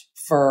West,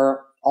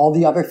 for all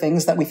the other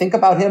things that we think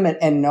about him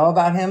and know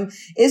about him,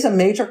 is a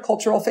major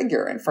cultural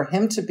figure. And for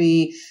him to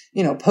be,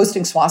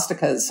 posting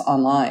swastikas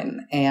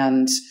online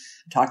and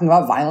talking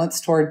about violence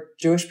toward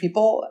Jewish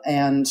people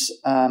and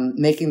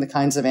making the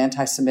kinds of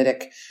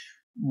anti-Semitic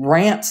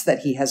rants that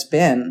he has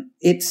been,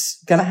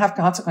 it's going to have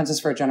consequences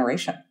for a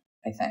generation,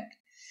 I think.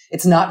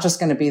 It's not just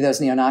going to be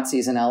those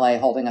neo-Nazis in LA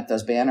holding up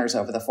those banners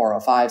over the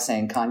 405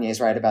 saying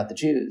Kanye's right about the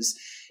Jews.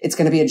 It's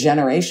going to be a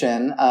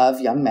generation of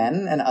young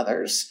men and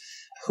others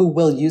who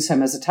will use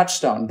him as a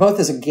touchstone, both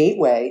as a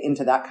gateway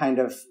into that kind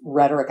of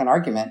rhetoric and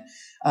argument,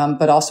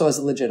 but also as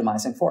a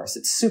legitimizing force.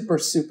 It's super,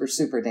 super,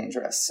 super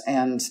dangerous.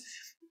 And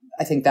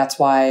I think that's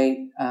why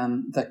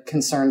the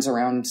concerns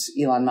around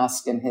Elon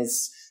Musk and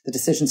the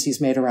decisions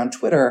he's made around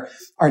Twitter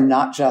are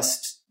not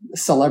just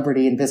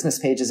celebrity and business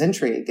pages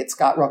intrigue. It's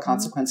got real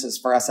consequences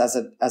for us as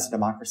a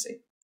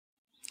democracy.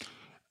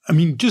 I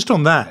mean, just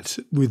on that,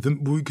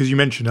 because you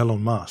mentioned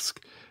Elon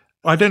Musk,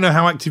 I don't know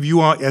how active you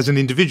are as an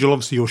individual.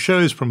 Obviously, your show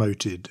is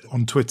promoted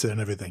on Twitter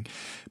and everything.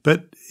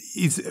 But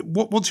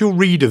what's your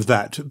read of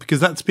that?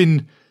 Because that's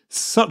been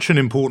such an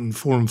important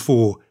forum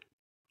for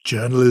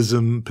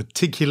journalism,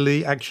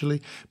 particularly,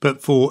 actually,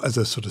 but for as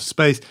a sort of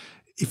space.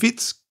 If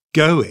it's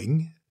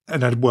going,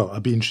 and I'd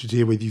be interested to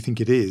hear whether you think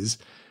it is,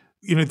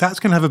 that's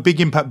going to have a big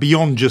impact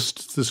beyond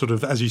just the sort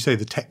of, as you say,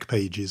 the tech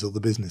pages or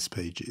the business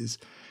pages.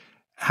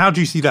 How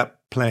do you see that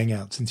playing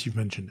out since you've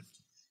mentioned it?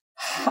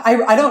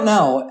 I don't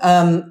know.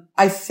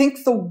 I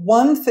think the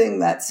one thing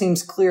that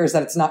seems clear is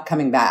that it's not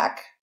coming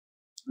back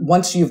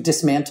once you've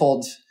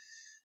dismantled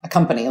a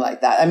company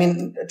like that. I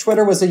mean,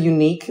 Twitter was there's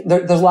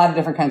a lot of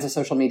different kinds of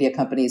social media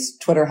companies.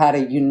 Twitter had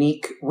a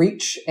unique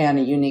reach and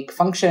a unique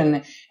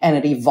function, and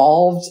it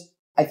evolved.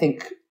 I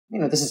think,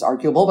 this is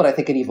arguable, but I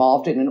think it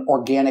evolved in an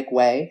organic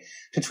way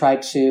to try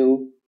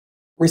to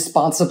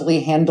responsibly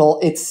handle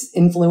its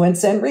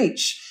influence and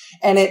reach.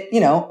 And it,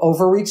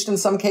 overreached in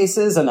some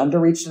cases and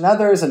underreached in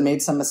others and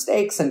made some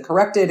mistakes and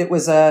corrected. It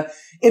was a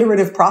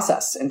iterative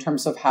process in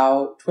terms of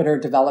how Twitter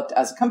developed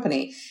as a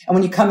company. And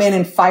when you come in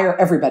and fire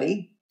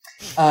everybody,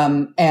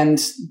 and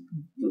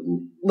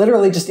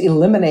literally just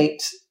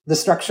eliminate the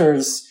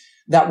structures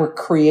that were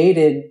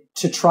created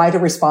to try to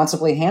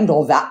responsibly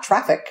handle that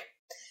traffic,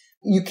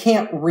 you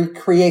can't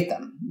recreate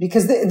them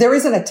because there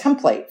isn't a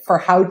template for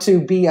how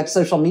to be a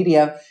social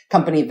media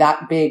company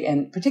that big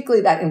and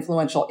particularly that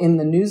influential in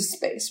the news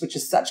space, which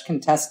is such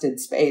contested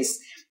space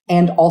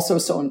and also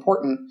so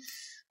important.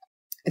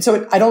 And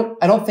so I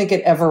don't think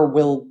it ever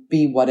will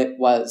be what it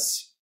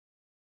was.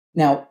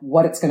 Now,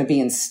 what it's going to be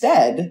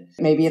instead,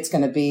 maybe it's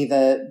going to be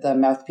the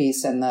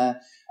mouthpiece and the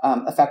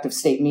effective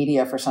state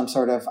media for some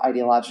sort of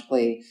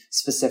ideologically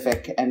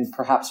specific and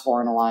perhaps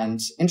foreign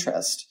aligned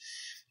interest.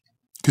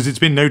 Because it's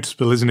been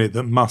noticeable, isn't it,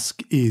 that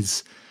Musk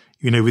is,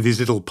 with his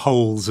little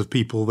polls of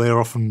people, they're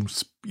often,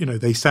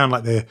 they sound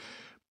like they're,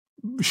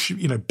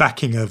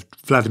 backing a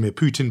Vladimir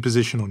Putin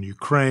position on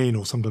Ukraine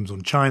or sometimes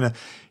on China.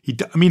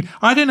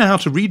 I don't know how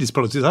to read his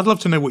politics. I'd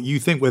love to know what you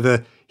think,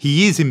 whether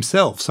he is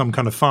himself some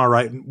kind of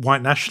far-right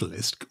white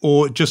nationalist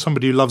or just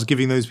somebody who loves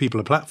giving those people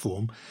a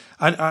platform.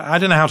 I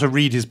don't know how to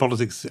read his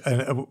politics.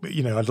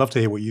 I'd love to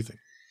hear what you think.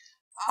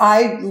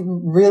 I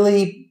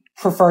really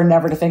prefer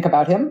never to think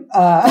about him.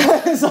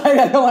 So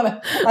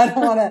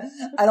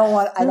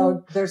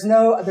there's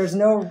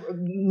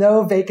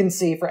no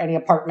vacancy for any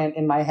apartment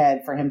in my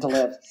head for him to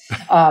live,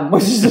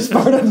 which is just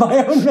part of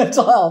my own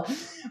mental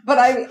health.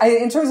 But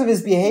in terms of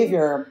his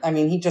behavior,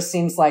 he just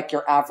seems like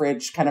your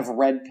average kind of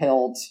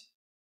red-pilled,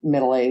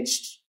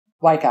 middle-aged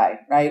white guy,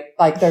 right?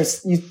 Like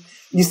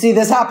you see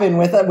this happen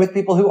with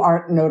people who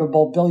aren't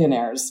notable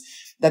billionaires,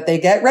 that they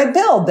get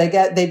red-pilled.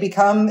 They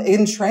become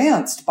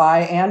entranced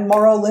by Anne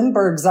Morrow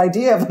Lindbergh's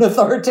idea of an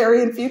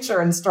authoritarian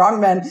future and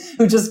strongmen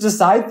who just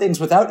decide things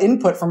without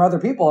input from other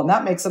people. And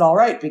that makes it all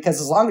right,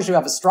 because as long as you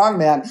have a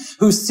strongman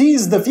who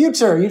sees the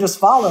future, you just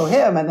follow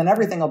him and then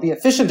everything will be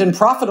efficient and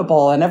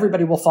profitable and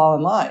everybody will fall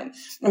in line.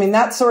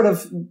 That sort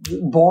of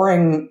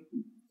boring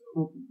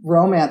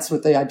romance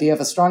with the idea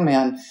of a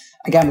strongman.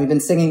 Again, we've been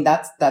singing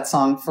that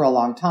song for a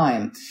long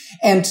time.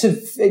 And to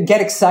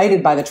get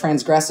excited by the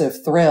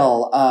transgressive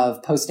thrill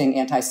of posting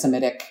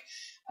anti-Semitic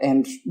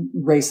and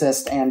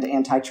racist and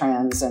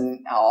anti-trans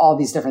and all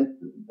these different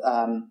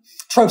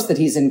tropes that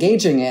he's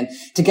engaging in,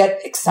 to get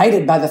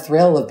excited by the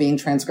thrill of being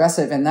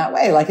transgressive in that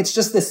way. Like, it's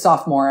just this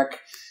sophomoric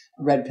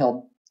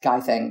red-pilled guy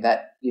thing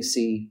that you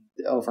see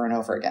over and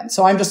over again.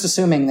 So I'm just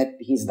assuming that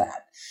he's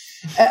that.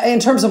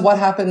 In terms of what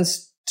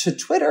happens to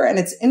Twitter and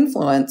its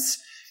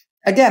influence,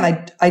 again,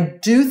 I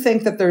do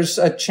think that there's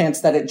a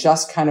chance that it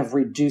just kind of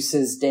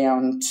reduces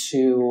down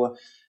to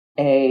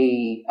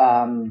a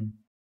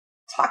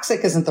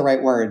toxic isn't the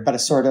right word, but a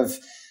sort of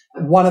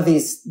one of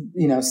these,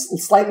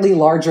 slightly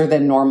larger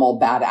than normal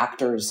bad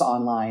actors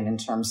online in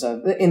terms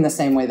of, in the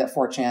same way that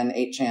 4chan,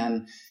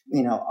 8chan,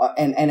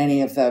 and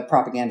any of the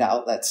propaganda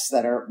outlets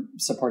that are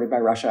supported by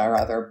Russia or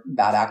other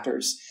bad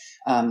actors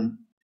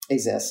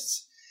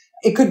exists.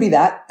 It could be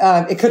that.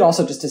 It could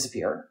also just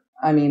disappear.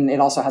 It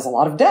also has a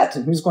lot of debt,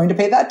 and who's going to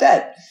pay that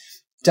debt?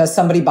 Does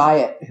somebody buy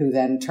it who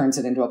then turns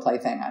it into a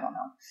plaything? I don't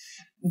know.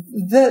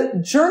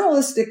 The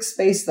journalistic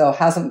space, though,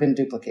 hasn't been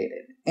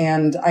duplicated.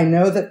 And I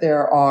know that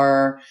there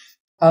are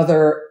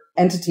other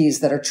entities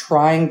that are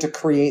trying to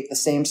create the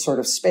same sort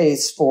of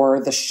space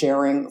for the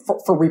sharing,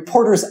 for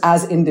reporters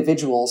as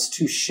individuals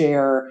to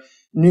share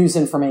news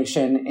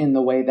information in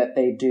the way that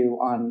they do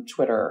on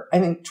Twitter. I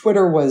think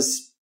Twitter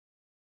was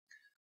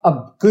a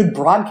good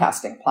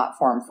broadcasting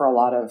platform for a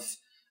lot of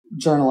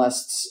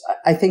journalists.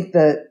 I think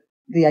that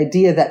the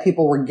idea that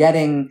people were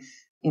getting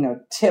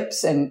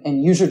tips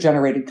and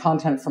user-generated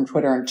content from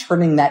Twitter and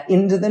turning that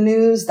into the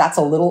news, that's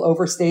a little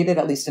overstated,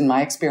 at least in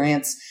my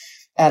experience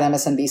at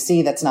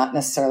MSNBC. That's not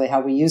necessarily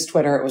how we use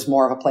Twitter. It was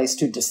more of a place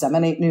to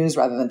disseminate news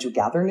rather than to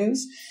gather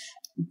news.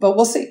 But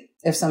we'll see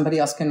if somebody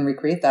else can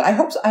recreate that. I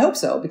hope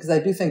so, because I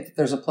do think that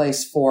there's a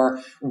place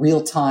for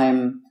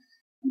real-time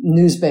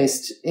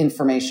news-based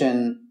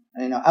information,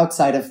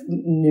 outside of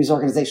news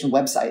organization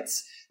websites.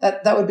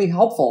 That would be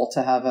helpful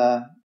to have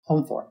a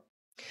home for.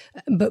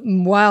 But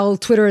while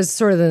Twitter is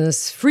sort of in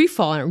this free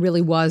fall, and it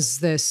really was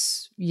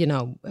this,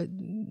 a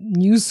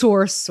news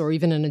source or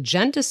even an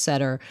agenda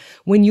setter,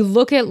 when you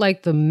look at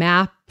like the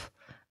map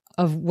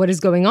of what is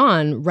going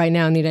on right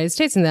now in the United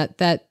States, and that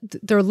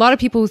there are a lot of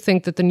people who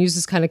think that the news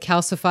is kind of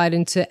calcified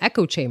into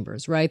echo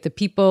chambers, right? That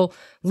people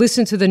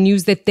listen to the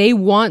news that they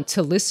want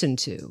to listen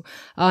to.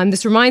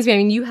 This reminds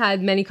me, you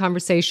had many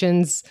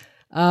conversations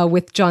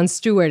with Jon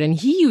Stewart, and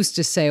he used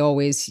to say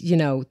always,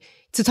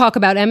 to talk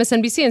about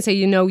MSNBC and say,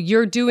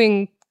 you're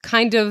doing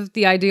kind of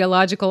the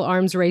ideological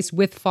arms race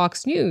with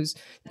Fox News.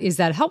 Is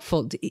that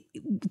helpful?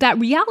 That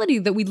reality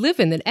that we live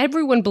in, that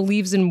everyone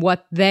believes in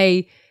what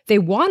they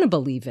want to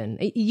believe in.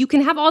 You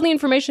can have all the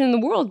information in the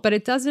world, but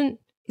it doesn't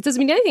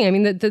mean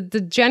anything.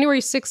 The January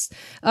 6th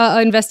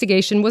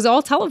investigation was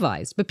all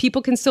televised, but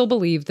people can still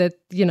believe that,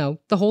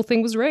 the whole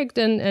thing was rigged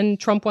and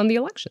Trump won the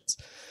elections.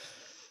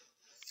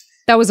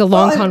 That was a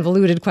long,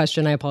 convoluted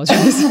question. I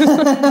apologize.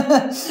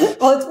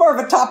 Well, it's more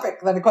of a topic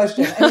than a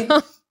question.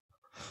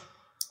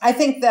 I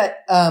think that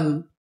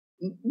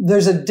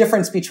there's a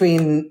difference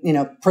between,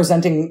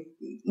 presenting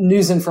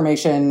news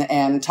information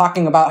and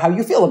talking about how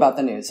you feel about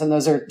the news. And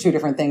those are two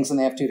different things, and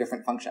they have two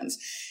different functions.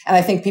 And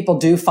I think people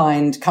do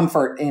find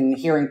comfort in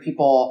hearing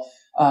people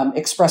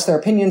express their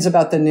opinions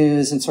about the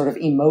news and sort of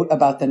emote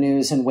about the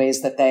news in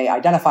ways that they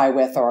identify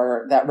with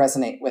or that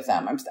resonate with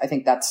them. I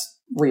think that's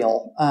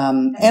real.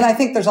 And I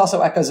think there's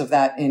also echoes of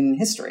that in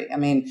history.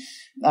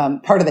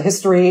 Part of the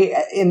history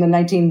in the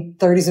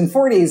 1930s and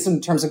 40s,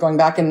 in terms of going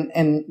back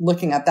and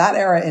looking at that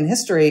era in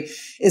history,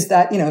 is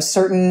that,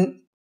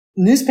 certain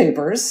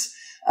newspapers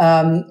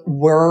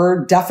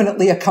were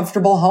definitely a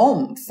comfortable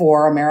home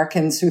for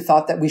Americans who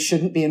thought that we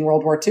shouldn't be in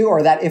World War II,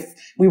 or that if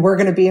we were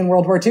going to be in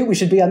World War II, we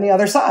should be on the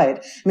other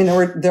side.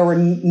 There were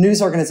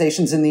news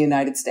organizations in the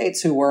United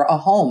States who were a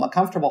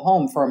comfortable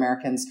home for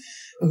Americans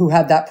who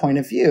had that point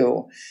of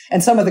view.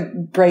 And some of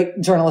the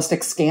great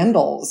journalistic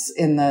scandals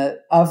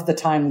of the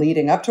time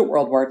leading up to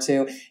World War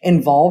II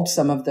involved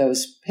some of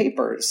those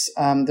papers.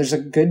 There's a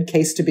good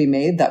case to be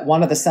made that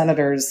one of the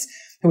senators,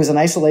 who was an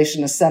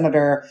isolationist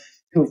senator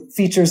who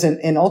features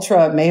in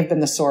Ultra, may have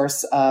been the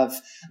source of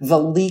the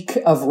leak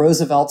of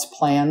Roosevelt's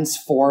plans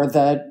for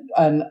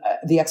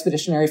the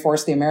expeditionary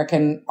force, the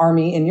American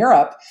army in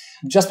Europe,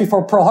 just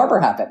before Pearl Harbor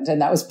happened. And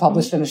that was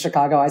published in a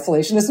Chicago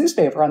isolationist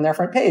newspaper on their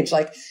front page.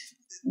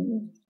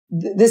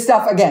 This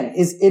stuff, again,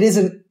 it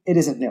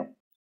isn't new.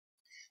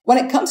 When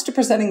it comes to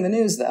presenting the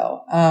news,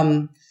 though,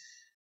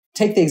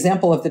 take the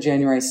example of the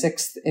January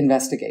 6th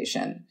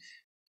investigation.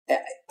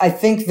 I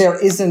think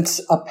there isn't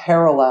a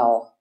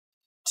parallel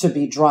to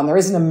be drawn. There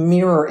isn't a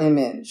mirror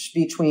image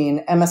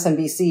between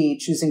MSNBC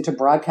choosing to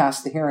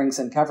broadcast the hearings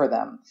and cover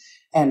them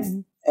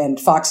and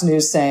Fox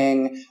News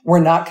saying, we're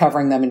not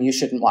covering them and you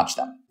shouldn't watch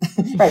them.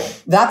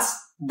 Right.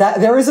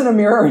 There isn't a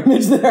mirror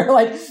image there.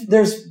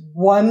 There's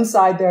one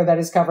side there that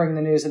is covering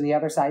the news and the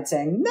other side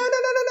saying, no,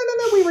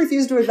 we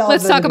refuse to acknowledge.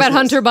 Let's talk about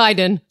Hunter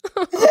Biden.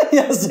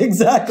 Yes,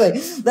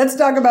 exactly. Let's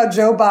talk about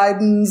Joe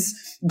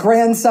Biden's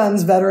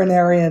grandson's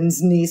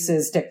veterinarian's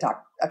niece's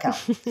TikTok account.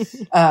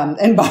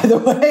 And by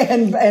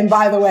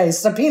the way,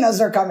 subpoenas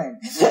are coming.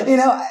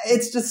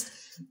 It's just,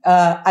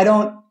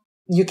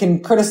 you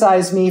can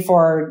criticize me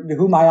for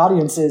who my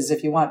audience is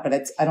if you want, but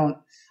I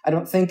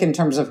don't think in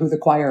terms of who the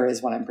choir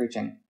is when I'm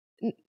preaching.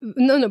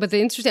 No, but the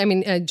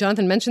interesting,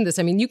 Jonathan mentioned this.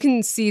 You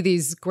can see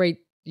these great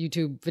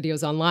YouTube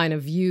videos online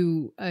of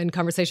you in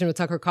conversation with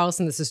Tucker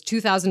Carlson. This is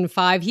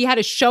 2005. He had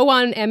a show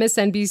on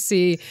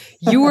MSNBC.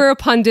 You were a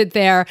pundit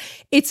there.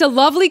 It's a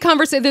lovely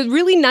conversation. They're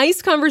really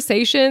nice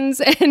conversations.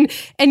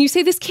 And you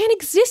say this can't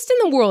exist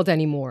in the world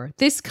anymore.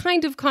 This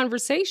kind of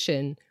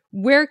conversation,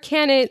 where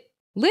can it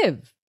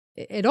live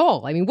at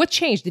all? What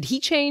changed? Did he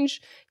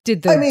change?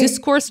 Did the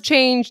discourse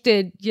change?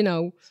 In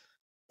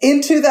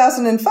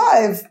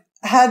 2005,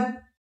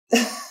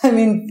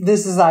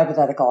 this is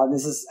hypothetical, and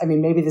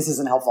maybe this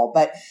isn't helpful,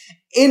 but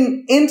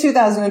in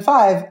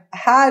 2005,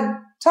 had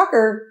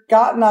Tucker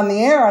gotten on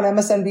the air on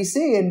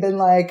MSNBC and been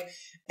like,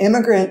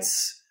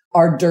 immigrants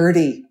are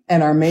dirty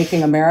and are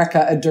making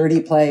America a dirty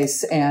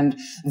place, and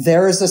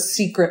there is a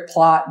secret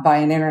plot by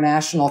an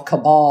international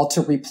cabal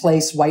to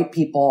replace white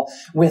people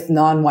with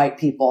non-white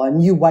people,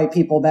 and you white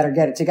people better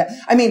get it together.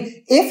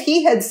 If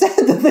he had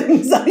said the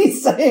things that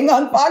he's saying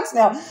on Fox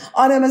now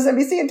on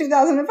MSNBC in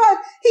 2005,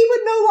 he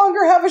would no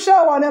longer have a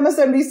show on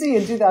MSNBC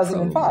in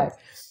 2005.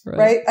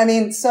 Right? I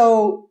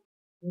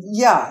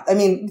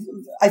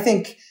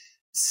think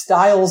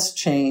styles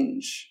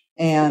change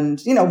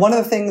And, one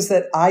of the things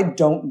that I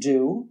don't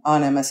do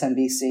on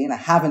MSNBC, and I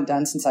haven't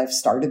done since I've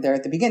started there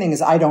at the beginning,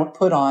 is I don't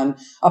put on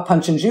a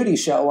Punch and Judy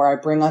show where I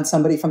bring on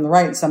somebody from the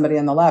right and somebody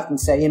on the left and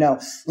say,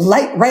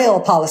 light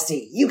rail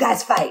policy, you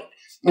guys fight.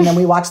 And then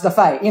we watch the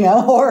fight, and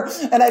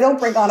I don't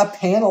bring on a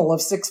panel of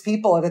 6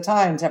 people at a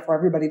time for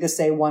everybody to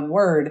say one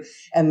word.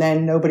 And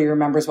then nobody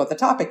remembers what the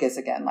topic is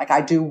again. Like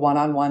I do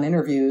one-on-one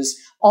interviews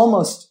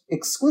almost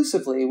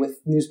exclusively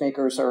with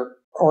newsmakers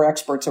or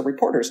experts or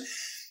reporters.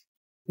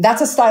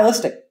 That's a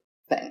stylistic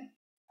thing.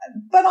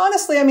 But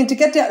honestly, I think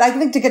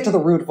to get to the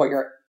root of what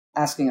you're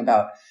asking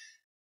about,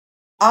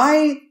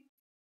 I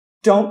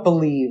don't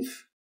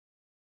believe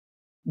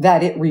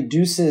that it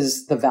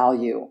reduces the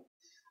value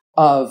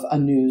of a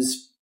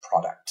news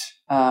product,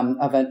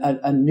 of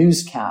a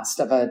newscast,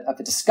 of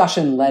a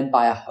discussion led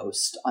by a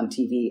host on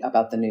TV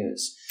about the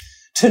news,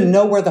 to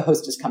know where the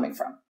host is coming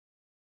from.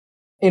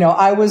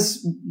 I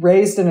was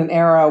raised in an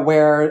era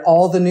where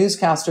all the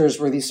newscasters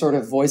were these sort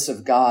of voice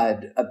of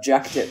God,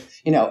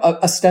 objective,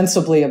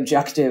 ostensibly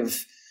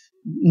objective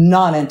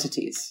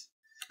non-entities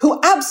who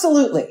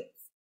absolutely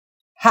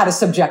had a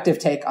subjective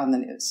take on the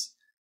news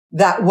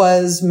that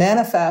was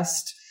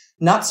manifest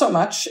not so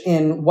much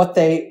in what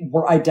they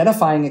were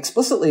identifying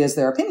explicitly as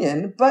their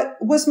opinion, but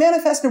was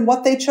manifest in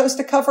what they chose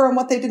to cover and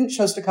what they didn't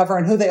choose to cover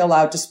and who they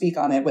allowed to speak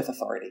on it with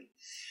authority.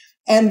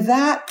 And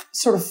that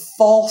sort of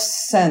false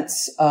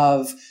sense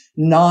of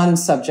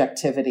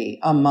non-subjectivity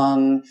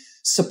among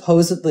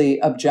supposedly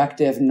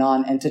objective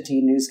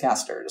non-entity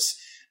newscasters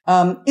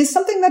is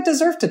something that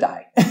deserved to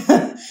die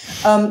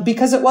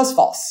because it was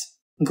false.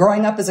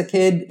 Growing up as a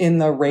kid in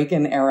the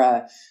Reagan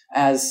era,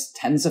 as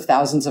tens of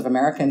thousands of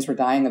Americans were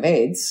dying of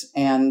AIDS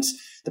and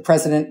the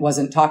president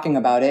wasn't talking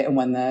about it, and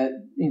when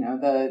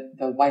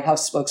the White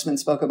House spokesman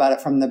spoke about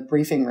it from the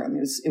briefing room,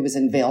 it was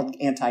in veiled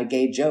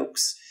anti-gay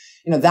jokes.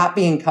 That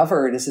being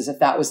covered is as if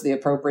that was the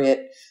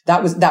appropriate,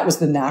 that was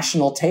the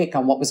national take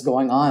on what was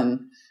going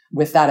on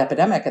with that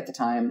epidemic at the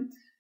time.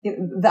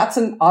 That's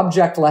an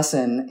object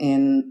lesson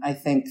in, I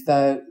think,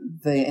 the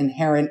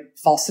inherent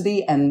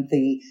falsity and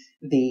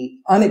the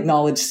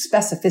unacknowledged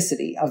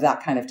specificity of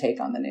that kind of take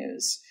on the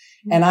news.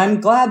 And I'm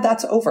glad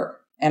that's over.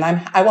 And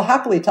I will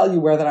happily tell you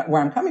where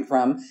I'm coming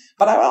from,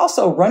 but I will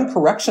also run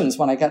corrections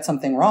when I get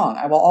something wrong.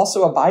 I will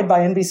also abide by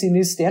NBC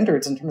News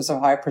standards in terms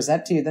of how I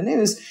present to you the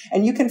news.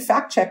 And you can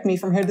fact check me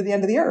from here to the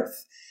end of the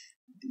earth.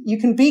 You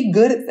can be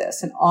good at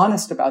this and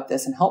honest about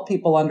this and help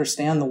people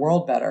understand the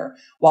world better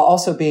while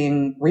also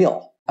being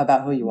real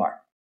about who you are.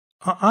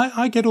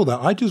 I get all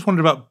that. I just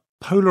wondered about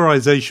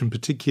polarization,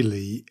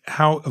 particularly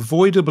how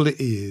avoidable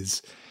it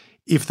is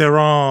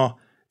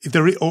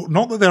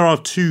not that there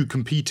are 2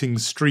 competing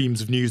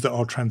streams of news that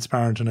are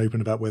transparent and open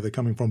about where they're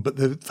coming from, but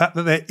the fact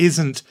that there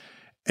isn't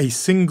a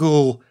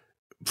single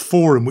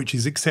forum which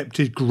is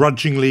accepted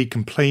grudgingly,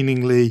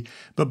 complainingly,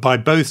 but by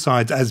both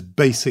sides as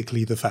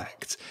basically the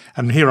facts.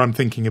 And here I'm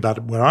thinking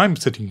about where I'm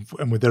sitting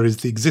and where there is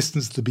the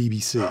existence of the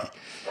BBC.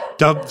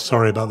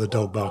 Sorry about the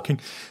dog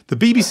barking. The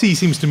BBC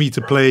seems to me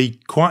to play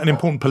quite an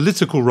important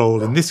political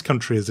role in this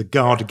country as a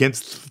guard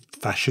against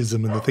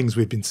fascism and the things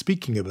we've been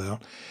speaking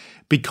about.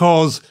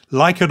 Because,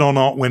 like it or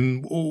not,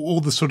 when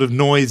all the sort of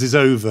noise is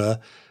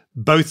over,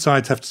 both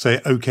sides have to say,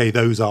 okay,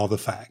 those are the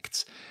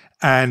facts.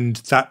 And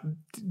that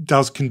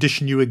does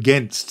condition you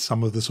against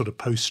some of the sort of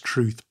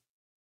post-truth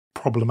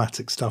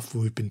problematic stuff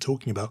we've been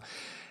talking about.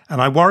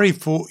 And I worry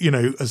for,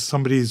 as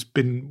somebody who's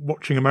been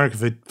watching America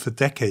for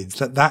decades,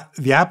 that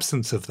the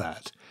absence of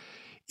that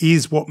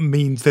is what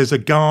means there's a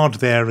guard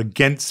there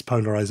against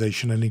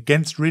polarization and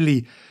against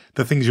really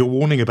the things you're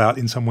warning about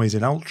in some ways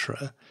in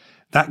Ultra.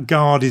 That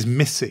guard is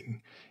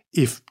missing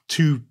if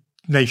 2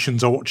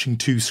 nations are watching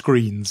 2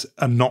 screens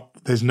and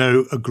there's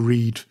no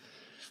agreed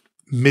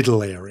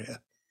middle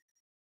area.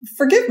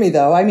 Forgive me,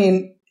 though.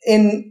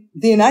 In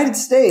the United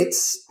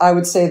States, I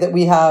would say that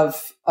we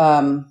have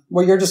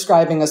what you're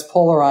describing as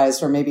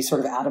polarized or maybe sort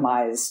of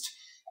atomized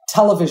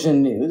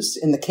television news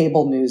in the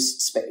cable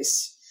news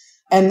space.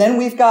 And then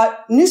we've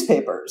got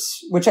newspapers,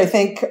 which I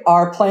think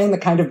are playing the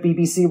kind of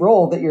BBC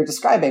role that you're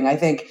describing.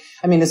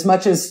 As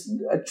much as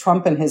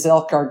Trump and his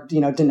ilk are,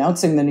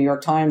 denouncing the New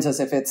York Times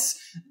as if it's,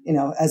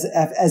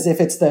 as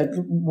if it's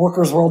the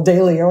Workers' World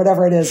Daily or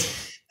whatever it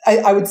is,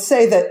 I would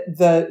say that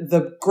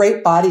the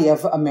great body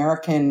of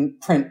American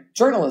print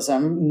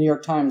journalism, New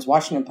York Times,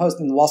 Washington Post,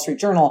 and the Wall Street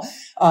Journal,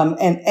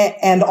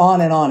 and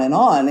on and on and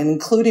on, and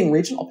including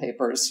regional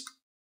papers,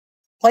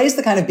 plays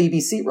the kind of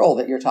BBC role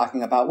that you're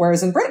talking about.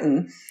 Whereas in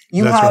Britain,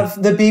 you have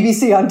the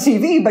BBC on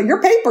TV, but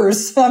your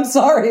papers, I'm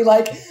sorry,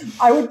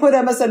 I would put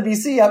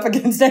MSNBC up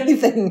against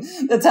anything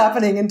that's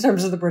happening in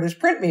terms of the British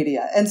print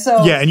media. And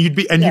so yeah, and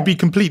you'd be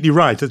completely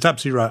right. That's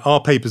absolutely right.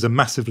 Our papers are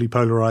massively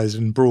polarized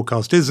and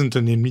broadcast isn't,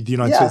 and in the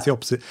United States the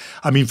opposite.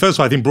 First of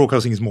all, I think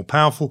broadcasting is more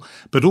powerful,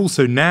 but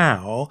also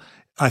now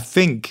I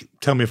think,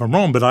 tell me if I'm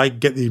wrong, but I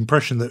get the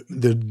impression that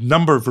the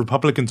number of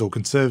Republicans or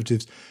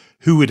conservatives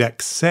who would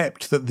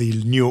accept that the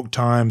New York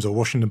Times or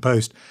Washington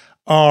Post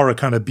are a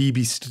kind of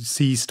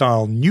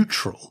BBC-style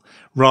neutral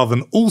rather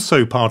than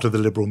also part of the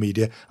liberal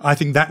media, I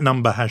think that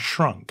number has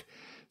shrunk.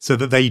 so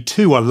that they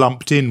too are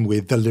lumped in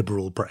with the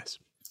liberal press.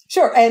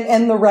 Sure.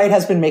 And the right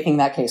has been making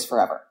that case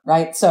forever,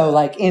 right? So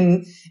like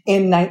in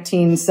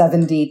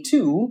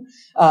 1972,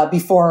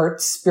 before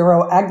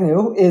Spiro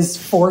Agnew is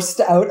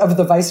forced out of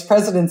the vice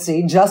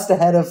presidency just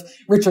ahead of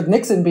Richard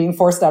Nixon being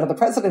forced out of the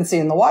presidency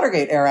in the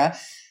Watergate era,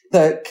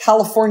 the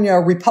California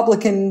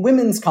Republican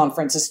Women's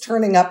Conference is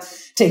turning up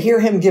to hear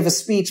him give a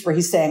speech where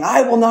he's saying,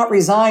 I will not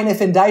resign if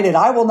indicted.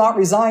 I will not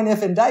resign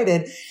if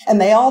indicted.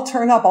 And they all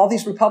turn up, all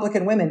these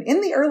Republican women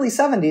in the early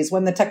 70s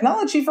when the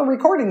technology for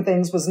recording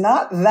things was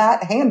not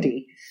that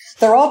handy.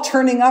 They're all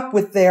turning up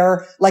with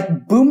their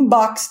like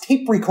boombox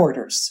tape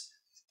recorders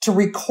to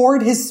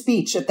record his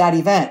speech at that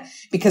event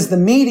because the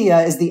media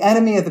is the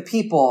enemy of the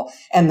people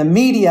and the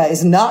media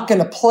is not going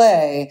to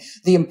play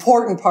the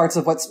important parts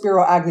of what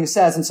Spiro Agnew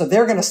says. And so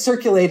they're going to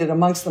circulate it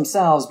amongst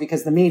themselves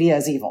because the media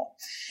is evil.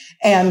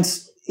 And,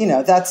 you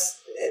know,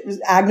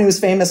 Agnew is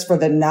famous for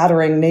the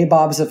nattering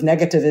nabobs of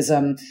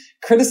negativism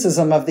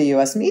criticism of the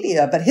U.S.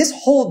 media, but his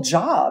whole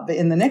job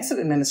in the Nixon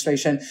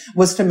administration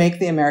was to make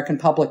the American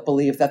public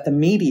believe that the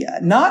media,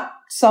 not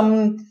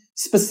some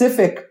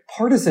specific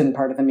partisan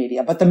part of the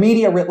media, but the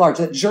media writ large,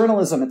 that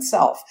journalism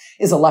itself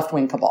is a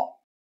left-wing cabal.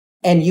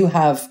 And you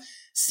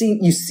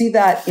see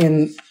that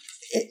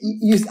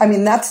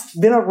that's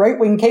been a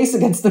right-wing case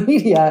against the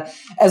media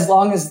as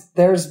long as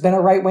there's been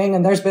a right wing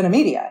and there's been a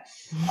media.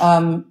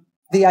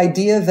 The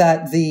idea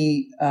that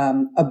the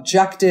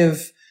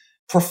objective,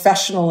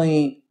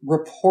 professionally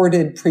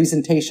reported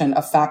presentation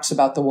of facts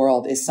about the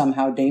world is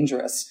somehow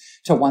dangerous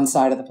to one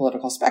side of the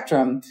political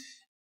spectrum,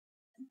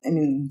 I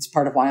mean, it's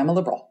part of why I'm a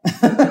liberal.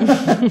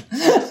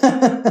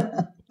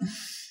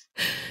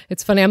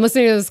 It's funny. I'm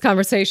listening to this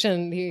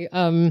conversation.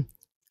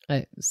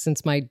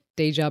 Since my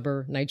day job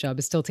or night job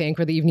is still to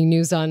anchor the evening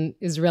news on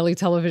Israeli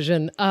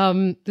television,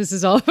 this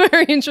is all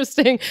very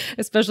interesting,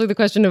 especially the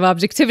question of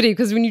objectivity,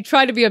 because when you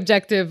try to be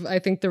objective, I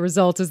think the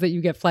result is that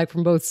you get flack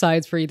from both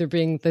sides for either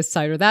being this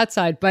side or that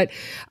side. But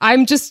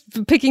I'm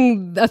just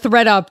picking a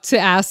thread up to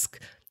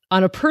ask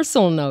on a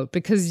personal note,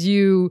 because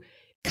you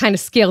kind of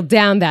scaled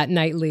down that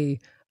nightly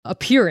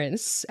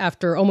appearance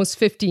after almost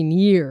 15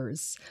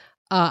 years.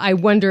 I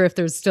wonder if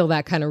there's still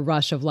that kind of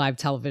rush of live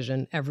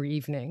television every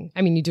evening.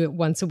 I mean, you do it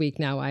once a week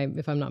now,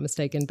 if I'm not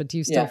mistaken, but do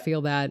you still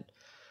feel that?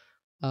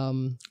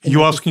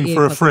 You asking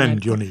for a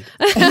friend, Yoni?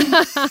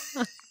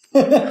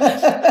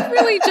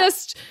 Really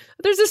just,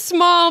 there's a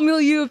small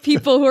milieu of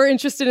people who are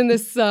interested in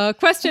this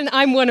question.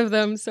 I'm one of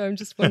them, so I'm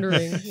just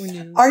wondering.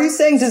 Are you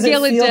saying, does it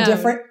feel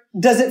different?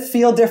 Does it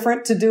feel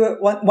different to do it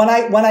when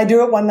I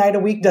do it one night a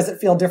week? Does it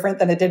feel different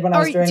than it did when I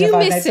was doing it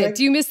 5 nights a week?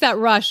 Do you miss that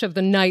rush of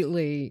the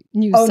nightly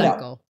news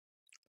cycle?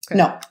 No. Okay.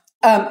 No.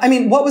 I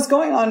mean, what was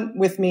going on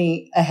with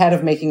me ahead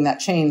of making that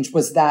change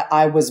was that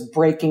I was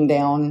breaking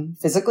down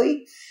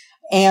physically,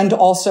 and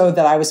also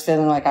that I was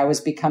feeling like I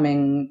was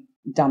becoming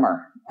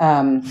dumber.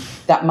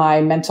 That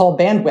my mental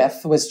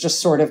bandwidth was just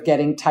sort of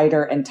getting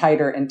tighter and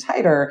tighter and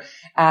tighter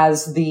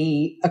as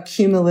the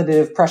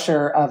accumulative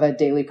pressure of a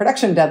daily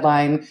production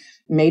deadline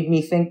made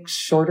me think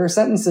shorter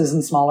sentences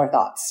and smaller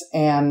thoughts.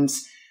 And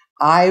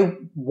I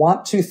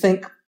want to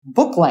think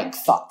book length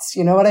thoughts.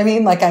 You know what I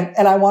mean?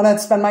 I want to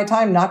spend my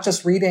time not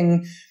just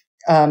reading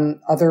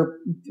articles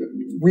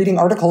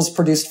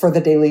produced for the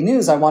Daily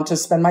News. I want to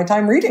spend my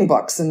time reading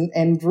books and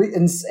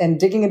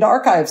digging into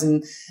archives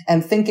and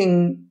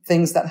thinking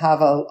things that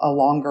have a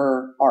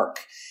longer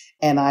arc.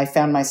 And I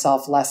found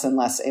myself less and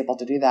less able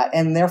to do that,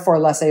 and therefore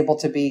less able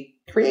to be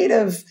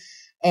creative.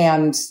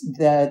 And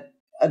the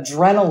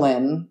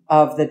adrenaline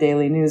of the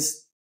Daily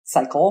News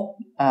cycle,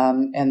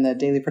 and the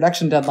daily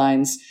production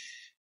deadlines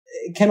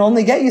can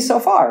only get you so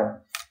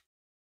far.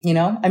 You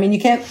know, I mean, you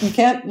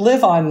can't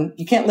live on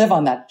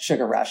that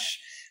sugar rush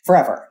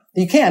forever.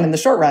 You can in the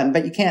short run,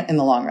 but you can't in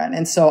the long run.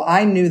 And so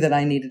I knew that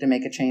I needed to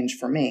make a change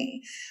for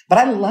me, but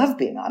I love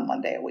being on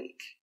one day a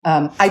week.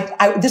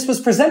 This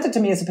was presented to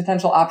me as a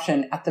potential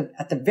option at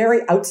the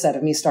very outset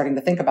of me starting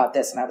to think about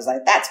this. And I was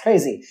like, that's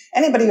crazy.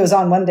 Anybody who's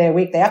on one day a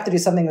week, they have to do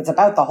something that's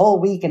about the whole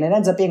week, and it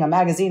ends up being a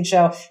magazine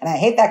show. And I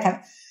hate that kind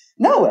of.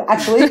 No,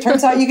 actually, it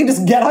turns out you can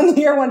just get on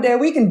the air one day a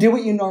week and do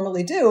what you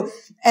normally do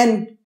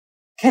and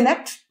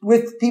connect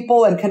with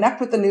people and connect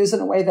with the news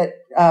in a way that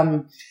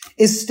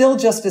is still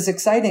just as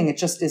exciting. It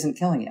just isn't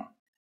killing you.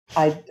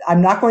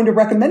 I'm not going to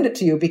recommend it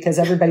to you because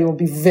everybody will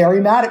be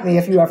very mad at me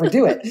if you ever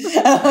do it.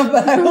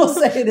 But I will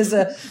say it is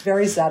a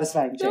very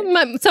satisfying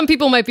change. Some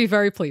people might be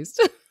very pleased.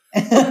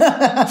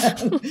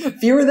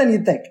 Fewer than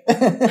you'd think.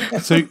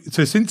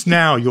 So since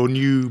now your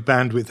new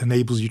bandwidth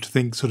enables you to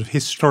think sort of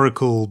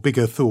historical,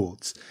 bigger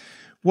thoughts,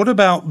 what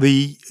about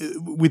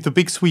with the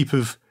big sweep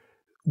of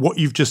what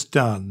you've just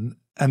done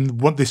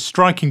and what this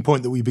striking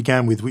point that we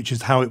began with, which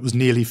is how it was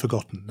nearly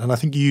forgotten? And I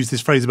think you used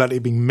this phrase about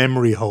it being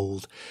memory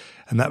hold,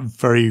 and that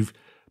very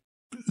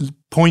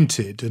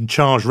pointed and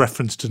charged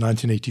reference to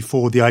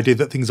 1984, the idea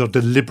that things are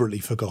deliberately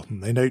forgotten.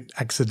 They don't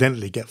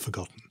accidentally get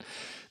forgotten.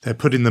 They're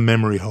put in the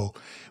memory hole.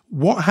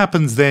 What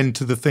happens then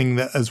to the thing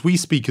that, as we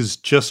speak, has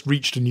just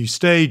reached a new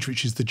stage,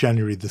 which is the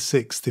January the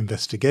 6th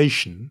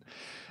investigation?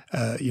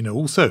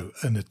 also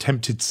an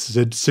attempted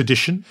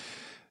sedition,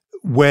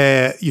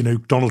 where,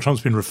 Donald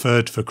Trump's been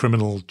referred for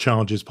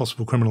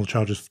possible criminal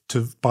charges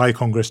by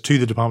Congress to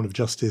the Department of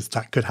Justice.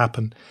 That could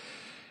happen.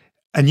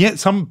 And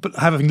yet but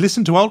having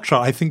listened to Ultra,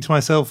 I think to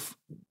myself,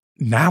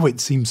 now it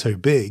seems so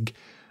big,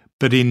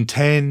 but in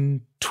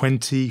 10,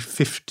 20,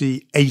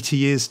 50, 80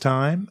 years'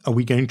 time, are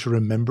we going to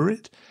remember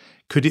it?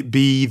 Could it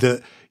be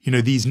that,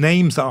 these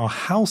names that are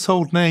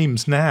household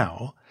names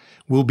now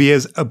will be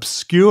as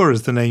obscure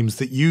as the names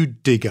that you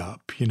dig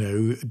up,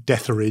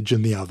 Detheridge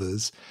and the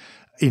others,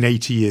 in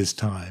 80 years'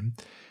 time?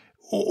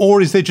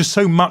 Or is there just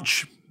so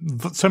much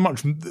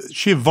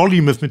sheer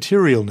volume of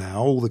material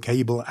now, all the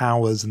cable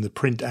hours and the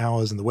print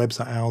hours and the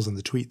website hours and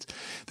the tweets,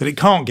 that it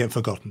can't get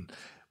forgotten?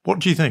 What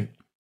do you think?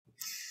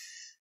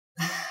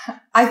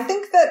 I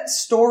think that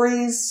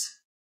stories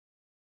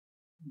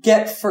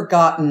get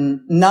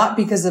forgotten not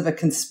because of a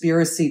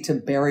conspiracy to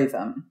bury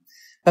them,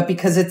 but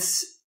because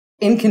it's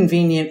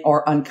inconvenient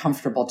or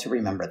uncomfortable to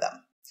remember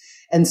them.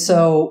 And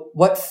so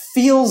what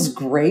feels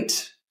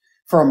great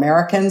for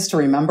Americans to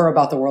remember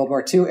about the World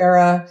War II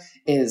era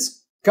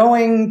is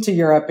going to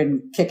Europe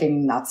and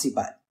kicking Nazi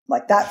butt.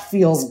 Like, that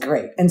feels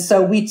great. And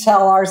so we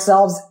tell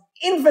ourselves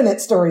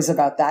infinite stories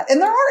about that.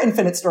 And there are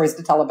infinite stories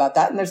to tell about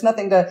that. And there's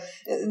nothing to,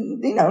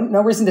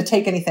 no reason to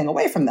take anything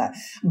away from that.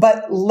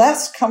 But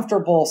less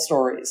comfortable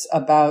stories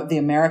about the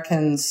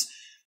Americans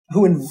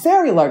who in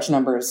very large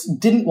numbers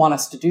didn't want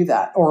us to do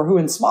that, or who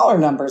in smaller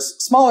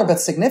but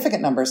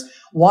significant numbers,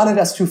 wanted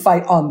us to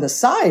fight on the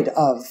side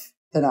of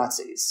the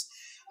Nazis,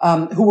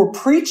 who were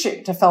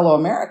preaching to fellow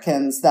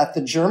Americans that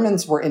the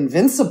Germans were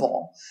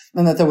invincible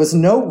and that there was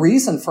no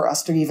reason for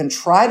us to even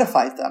try to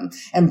fight them.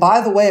 And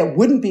by the way, it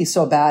wouldn't be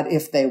so bad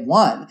if they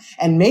won.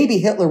 And maybe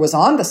Hitler was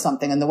onto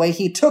something in the way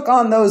he took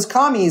on those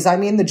commies. I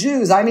mean, the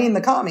Jews, I mean,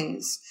 the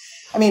commies.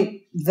 I mean,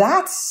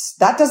 that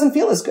doesn't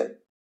feel as good.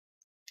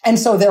 And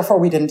so therefore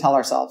we didn't tell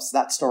ourselves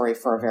that story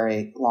for a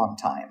very long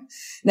time.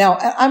 Now,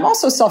 I'm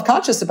also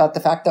self-conscious about the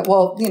fact that,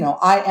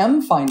 I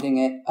am finding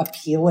it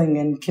appealing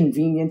and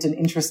convenient and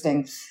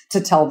interesting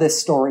to tell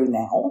this story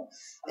now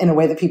in a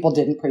way that people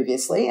didn't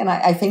previously. And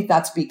I think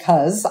that's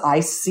because I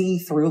see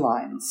through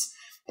lines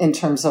in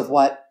terms of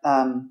what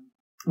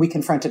we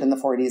confronted in the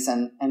 40s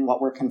and what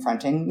we're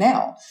confronting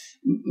now.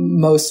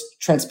 Most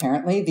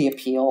transparently, the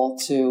appeal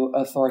to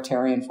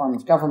authoritarian form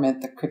of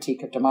government, the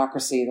critique of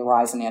democracy, the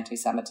rise in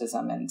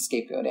anti-Semitism and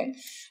scapegoating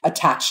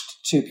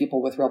attached to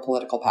people with real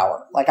political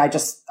power. Like, I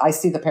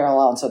see the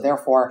parallel. And so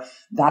therefore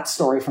that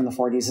story from the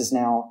 40s is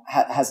now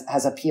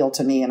has appeal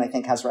to me, and I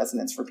think has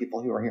resonance for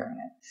people who are hearing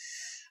it.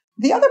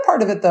 The other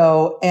part of it,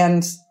 though,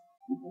 and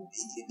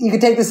you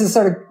could take this as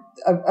sort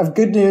of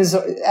good news,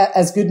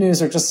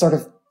 or just sort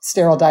of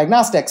sterile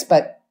diagnostics,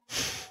 but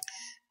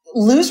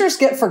losers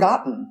get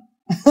forgotten.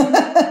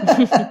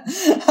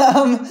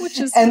 Which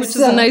is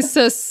a nice,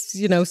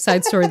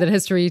 side story that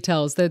history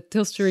tells, that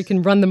history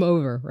can run them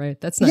over, right?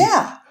 That's nice.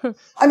 Yeah.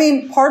 I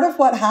mean, part of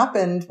what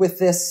happened with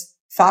this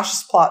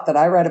fascist plot that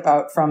I read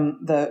about from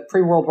the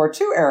pre-World War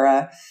II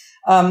era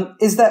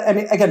is that,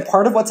 again,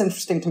 part of what's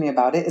interesting to me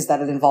about it is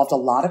that it involved a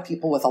lot of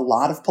people with a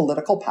lot of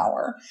political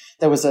power.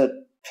 There was a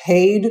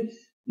paid,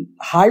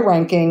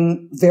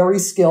 high-ranking, very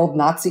skilled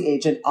Nazi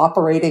agent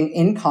operating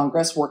in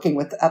Congress, working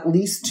with at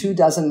least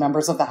 24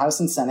 members of the House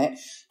and Senate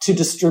to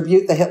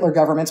distribute the Hitler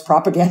government's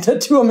propaganda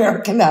to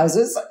American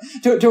houses,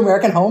 to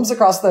American homes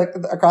across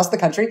the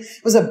country.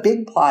 It was a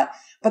big plot.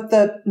 But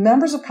the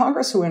members of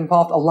Congress who were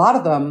involved, a lot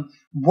of them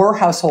were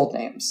household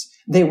names.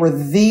 They were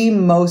the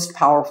most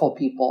powerful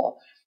people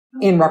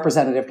in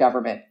representative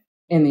government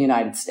in the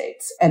United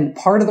States. And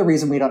part of the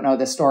reason we don't know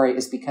this story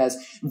is because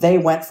they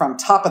went from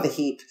top of the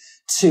heap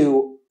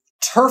to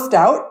turfed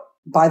out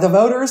by the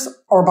voters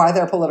or by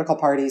their political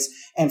parties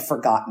and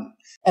forgotten.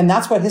 And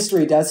that's what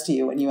history does to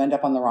you when you end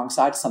up on the wrong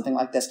side of something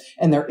like this.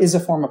 And there is a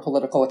form of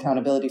political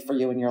accountability for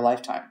you in your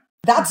lifetime.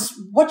 That's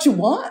what you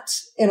want,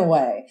 in a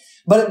way.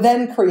 But it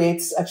then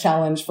creates a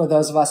challenge for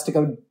those of us to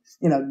go,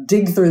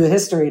 dig through the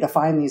history to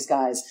find these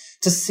guys,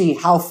 to see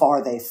how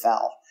far they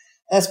fell.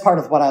 That's part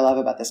of what I love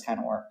about this kind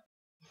of work.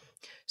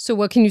 So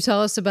what can you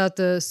tell us about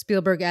the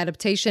Spielberg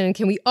adaptation? And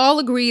can we all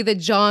agree that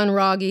John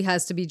Rogge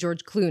has to be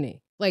George Clooney?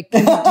 Like,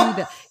 can we do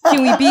that?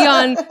 Can we be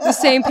on the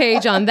same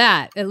page on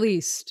that, at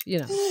least,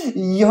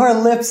 Your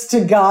lips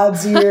to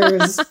God's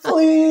ears.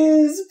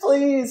 Please,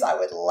 please. I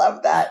would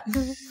love that.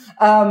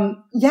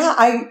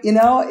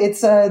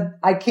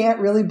 I can't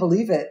really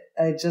believe it.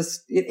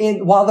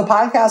 While the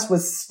podcast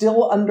was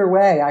still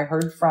underway, I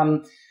heard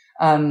from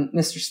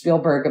Mr.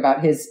 Spielberg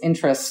about his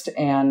interest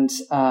and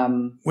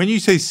when you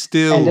say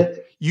still,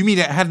 you mean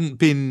it hadn't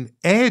been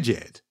aired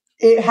yet?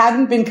 It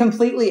hadn't been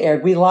completely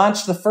aired. We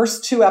launched the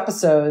first 2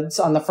 episodes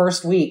on the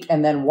first week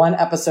and then 1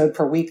 episode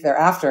per week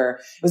thereafter.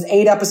 It was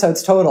 8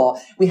 episodes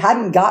total. We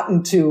hadn't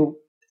gotten to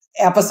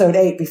episode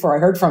 8 before I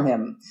heard from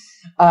him,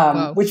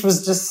 which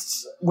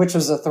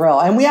was a thrill.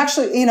 And we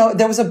actually,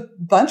 there was a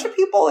bunch of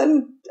people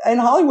in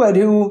Hollywood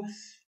who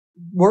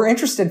were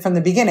interested from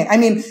the beginning. I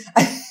mean,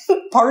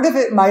 part of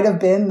it might have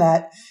been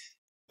that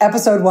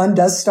episode 1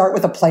 does start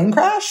with a plane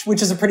crash,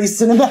 which is a pretty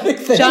cinematic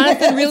thing.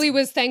 Jonathan really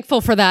was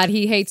thankful for that.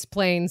 He hates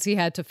planes. He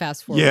had to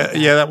fast forward.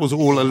 Yeah, that was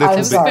all a little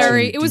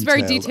bit It was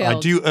very detailed. I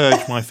do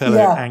urge my fellow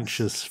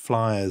anxious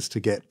flyers to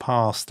get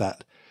past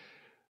that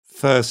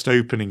first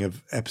opening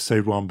of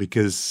episode 1,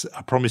 because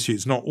I promise you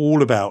it's not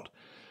all about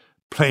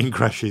plane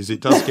crashes. It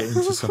does get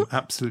into some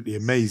absolutely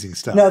amazing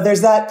stuff. No,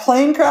 there's that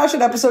plane crash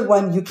in episode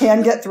 1. You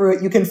can get through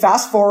it. You can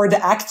fast forward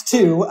to act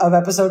 2 of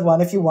episode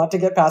 1 if you want to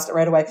get past it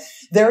right away.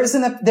 There is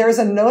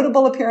a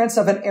notable appearance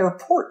of an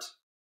airport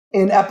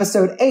in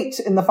episode 8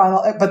 in the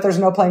final, but there's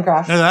no plane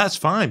crash. No, that's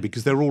fine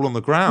because they're all on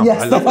the ground.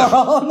 Yes, I love they're that.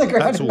 all on the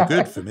ground. That's all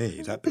good for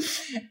me.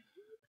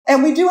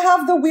 And we do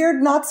have the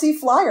weird Nazi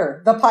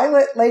flyer, the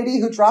pilot lady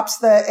who drops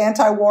the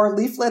anti-war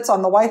leaflets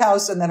on the White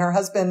House, and then her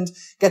husband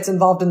gets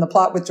involved in the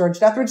plot with George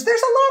Deatherage.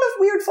 There's a lot of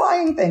weird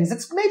flying things.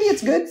 Maybe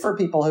it's good for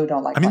people who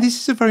don't like I mean, planes.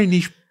 this is a very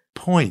niche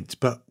point,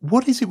 but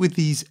what is it with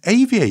these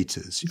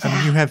aviators? I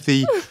mean, you have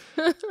the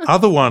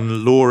other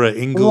one, Laura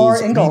Ingalls.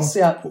 Laura Ingalls,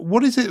 yeah.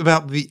 What is it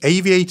about the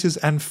aviators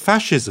and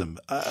fascism?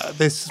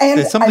 There's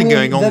something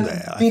going on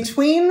there.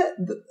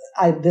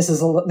 This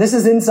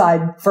is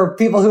inside for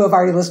people who have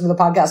already listened to the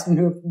podcast and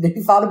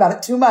who thought about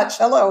it too much.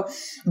 Hello.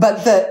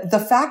 But the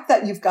fact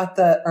that you've got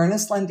the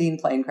Ernest Landine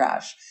plane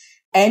crash,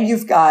 and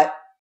you've got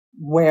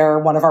where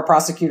one of our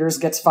prosecutors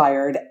gets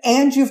fired,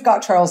 and you've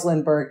got Charles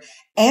Lindbergh,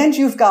 and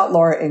you've got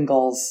Laura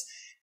Ingalls,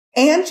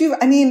 and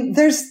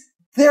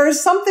there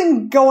is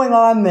something going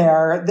on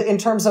there in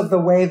terms of the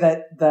way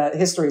that the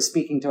history is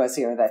speaking to us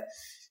here that,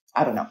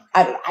 I don't know.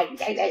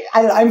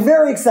 I'm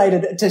very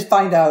excited to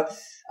find out.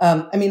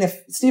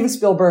 If Steven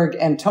Spielberg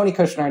and Tony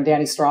Kushner and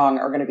Danny Strong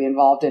are going to be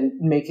involved in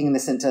making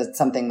this into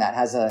something that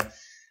has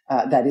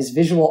that is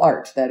visual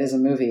art, that is a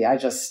movie,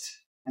 just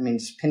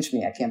pinch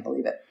me. I can't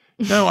believe it.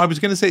 No, I was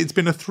going to say it's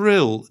been a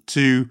thrill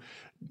to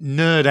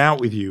nerd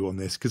out with you on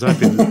this because I've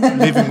been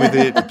living with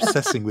it,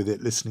 obsessing with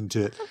it, listening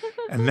to it.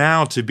 And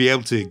now to be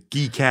able to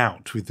geek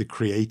out with the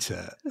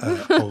creator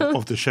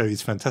of the show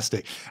is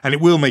fantastic. And it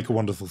will make a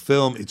wonderful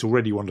film. It's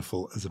already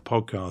wonderful as a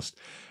podcast.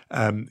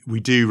 We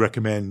do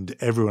recommend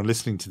everyone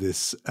listening to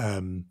this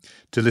to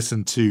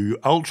listen to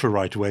Ultra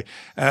right away.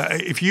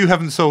 If you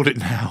haven't sold it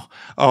now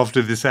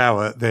after this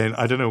hour, then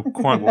I don't know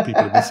quite what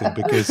people are missing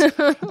because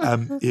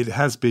it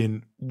has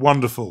been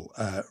wonderful,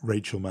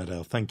 Rachel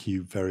Maddow. Thank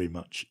you very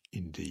much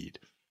indeed.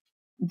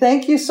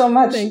 Thank you so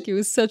much. Thank you.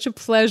 It's such a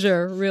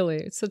pleasure. Really,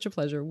 it's such a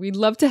pleasure. We'd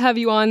love to have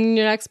you on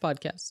your next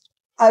podcast.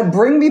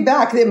 Bring me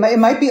back. It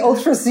might be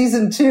Ultra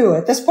season 2.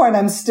 At this point,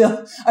 I'm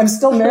still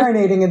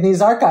marinating in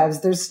these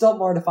archives. There's still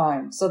more to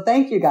find. So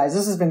thank you guys.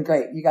 This has been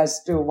great. You guys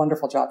do a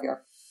wonderful job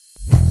here.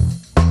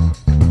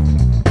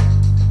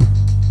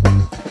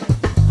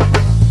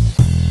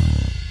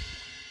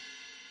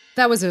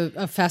 That was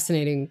a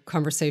fascinating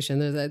conversation.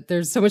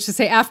 There's so much to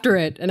say after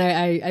it. And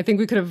I think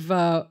we could have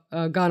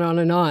gone on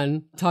and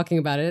on talking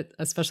about it,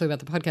 especially about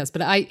the podcast.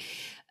 But I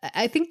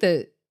think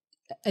that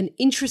an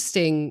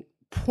interesting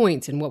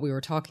point in what we were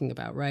talking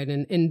about, right?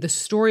 And in the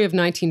story of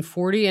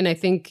 1940, and I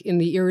think in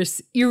the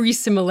eerie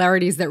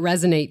similarities that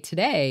resonate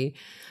today,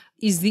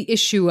 is the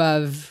issue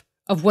of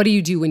what do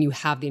you do when you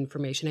have the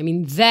information? I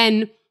mean,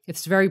 then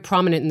it's very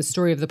prominent in the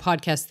story of the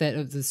podcast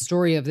of the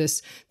story of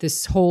this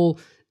whole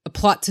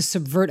plot to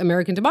subvert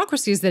American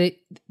democracy is that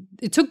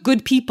it took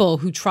good people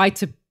who tried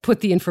to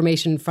put the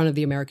information in front of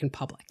the American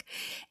public.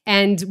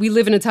 And we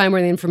live in a time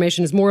where the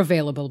information is more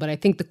available. But I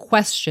think the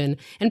question,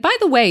 and by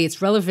the way,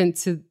 it's relevant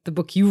to the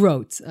book you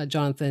wrote,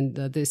 Jonathan,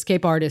 the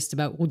escape artist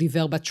about Rudi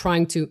Verba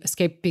trying to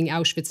escape being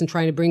Auschwitz and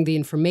trying to bring the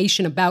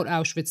information about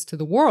Auschwitz to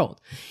the world.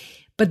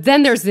 But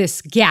then there's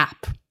this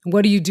gap.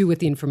 What do you do with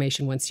the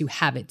information once you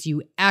have it? Do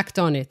you act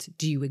on it?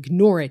 Do you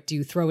ignore it? Do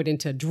you throw it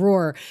into a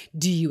drawer?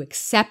 Do you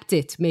accept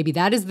it? Maybe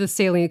that is the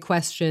salient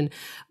question.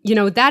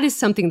 That is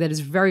something that is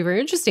very,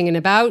 very interesting. And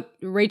about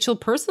Rachel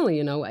personally,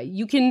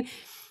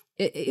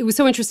 it was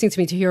so interesting to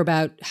me to hear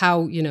about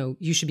how,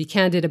 you should be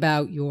candid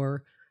about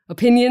your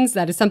opinions.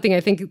 That is something I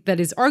think that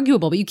is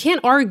arguable, but you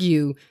can't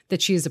argue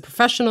that she is a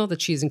professional,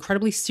 that she is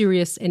incredibly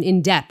serious and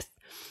in-depth.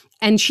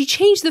 And she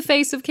changed the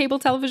face of cable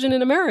television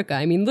in America.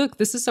 I mean, look,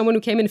 this is someone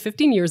who came in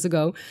 15 years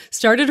ago,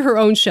 started her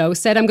own show,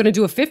 said, I'm going to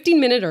do a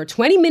 15-minute or a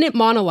 20-minute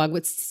monologue,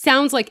 which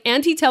sounds like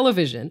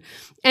anti-television.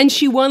 And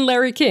she won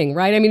Larry King,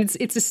 right? I mean,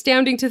 it's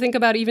astounding to think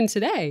about even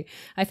today.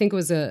 I think it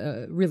was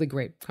a really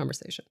great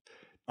conversation.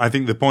 I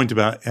think the point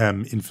about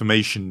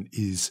information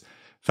is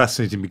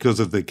fascinating because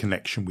of the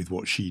connection with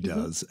what she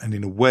does. Mm-hmm. And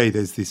in a way,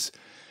 there's this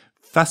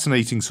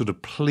fascinating sort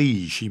of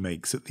plea she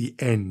makes at the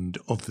end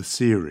of the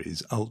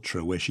series,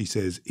 Ultra, where she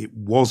says it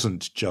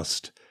wasn't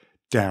just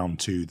down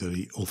to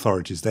the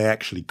authorities. They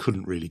actually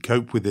couldn't really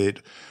cope with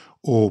it,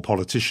 or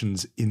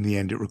politicians. In the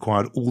end, it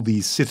required all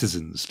these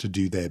citizens to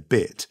do their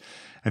bit.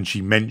 And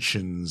she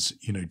mentions,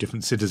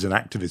 different citizen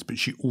activists, but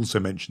she also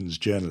mentions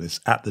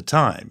journalists at the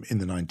time in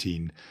the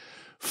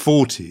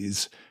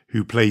 1940s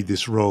who played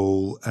this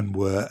role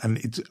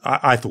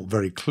I thought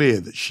very clear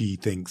that she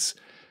thinks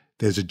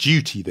there's a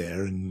duty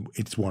there, and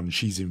it's one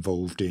she's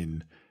involved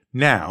in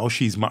Now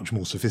she's much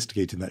more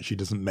sophisticated in that she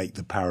doesn't make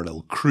the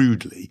parallel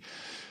crudely,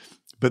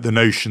 but the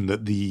notion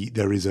that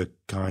there is a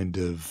kind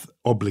of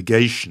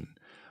obligation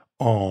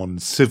on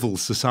civil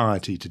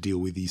society to deal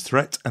with these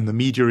threats, and the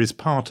media is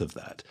part of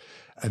that,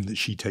 and that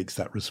she takes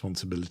that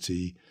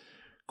responsibility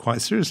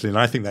quite seriously. And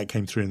I think that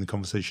came through in the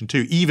conversation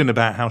too, even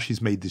about how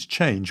she's made this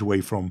change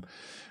away from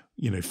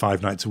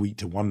 5 nights a week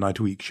to 1 night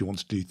a week. She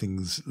wants to do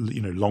things,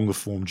 longer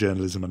form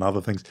journalism and other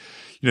things.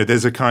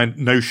 There's a kind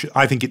notion,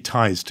 I think it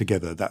ties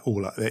together that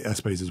all, I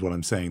suppose is what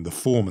I'm saying, the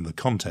form and the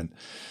content.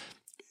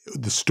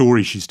 The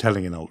story she's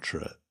telling in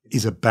Ultra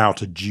is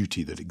about a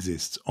duty that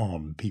exists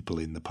on people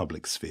in the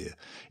public sphere,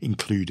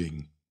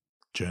 including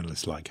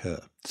journalists like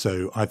her.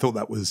 So I thought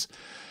that was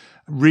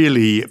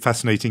really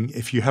fascinating.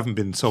 If you haven't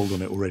been sold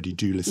on it already,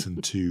 do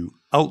listen to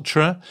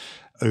Ultra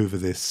over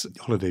this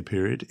holiday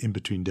period. In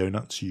between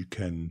donuts, you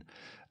can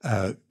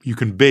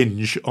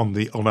binge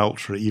on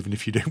Ultra, even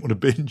if you don't want to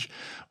binge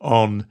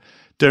on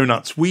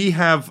donuts. We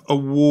have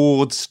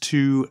awards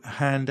to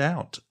hand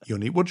out.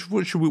 Yoni,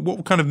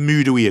 what kind of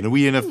mood are we in? Are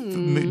we in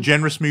a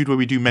generous mood where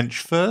we do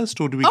mensch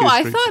first, or do we?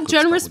 I thought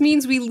generous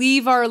means we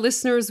leave our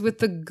listeners with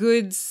the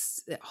good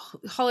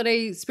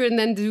holiday spirit and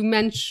then do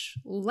mensch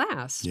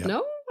last. Yeah.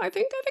 No, I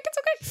think it's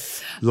okay.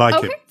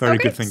 It. Very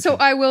good thinking. So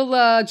I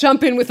will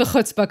jump in with the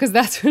chutzpah because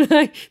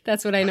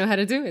that's what I know how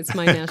to do. It's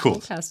my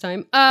national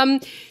pastime.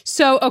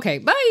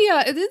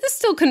 This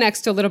still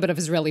connects to a little bit of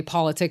Israeli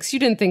politics. You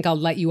didn't think I'll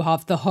let you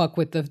off the hook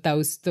with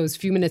those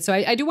few minutes. So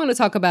I do want to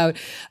talk about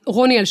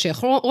Roni Al-Sheikh.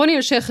 Roni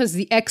Al-Sheikh is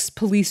the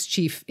ex-police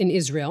chief in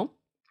Israel.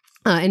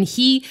 And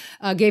he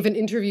gave an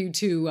interview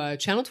to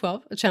Channel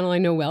 12, a channel I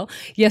know well,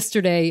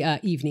 yesterday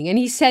evening. And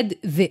he said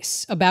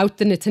this about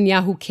the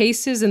Netanyahu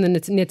cases and the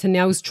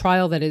Netanyahu's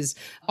trial that is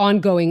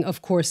ongoing,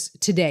 of course,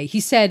 today. He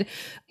said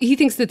he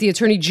thinks that the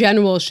Attorney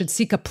General should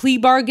seek a plea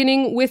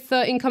bargaining with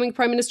incoming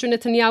Prime Minister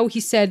Netanyahu.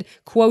 He said,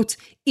 quote,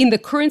 "In the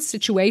current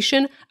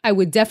situation, I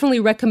would definitely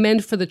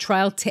recommend for the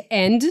trial to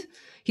end."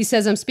 He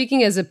says, "I'm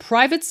speaking as a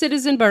private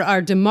citizen, but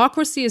our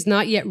democracy is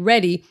not yet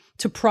ready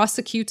to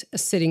prosecute a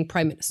sitting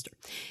prime minister."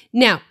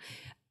 Now,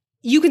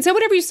 you can say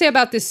whatever you say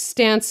about this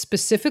stance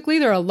specifically.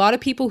 There are a lot of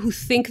people who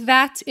think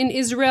that in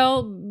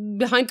Israel,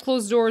 behind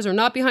closed doors or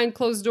not behind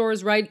closed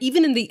doors, right?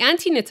 Even in the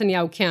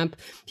anti-Netanyahu camp,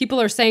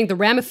 people are saying the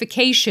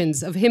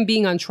ramifications of him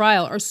being on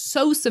trial are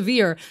so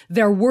severe,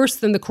 they're worse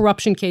than the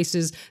corruption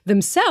cases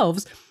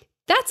themselves.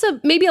 That's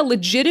maybe a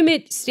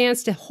legitimate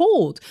stance to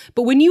hold.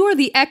 But when you are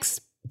the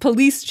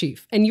ex-police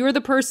chief and you're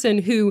the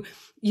person who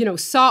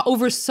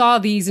oversaw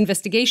these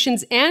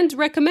investigations and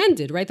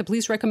recommended, right? The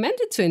police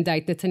recommended to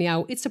indict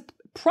Netanyahu. It's a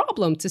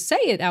problem to say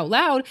it out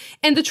loud.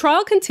 And the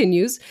trial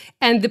continues.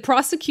 And the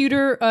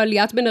prosecutor,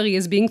 Liat Ben-Ari,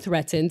 is being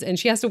threatened. And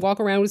she has to walk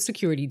around with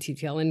security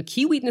detail. And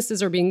key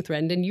witnesses are being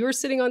threatened. And you're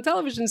sitting on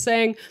television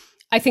saying,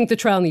 I think the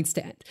trial needs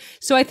to end.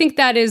 So I think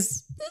that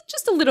is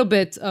just a little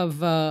bit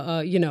of,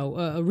 a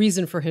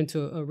reason for him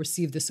to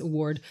receive this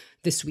award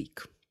this week.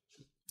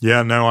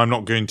 Yeah, no, I'm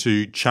not going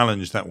to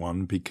challenge that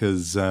one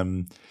because...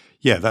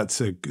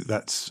 that's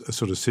a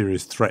sort of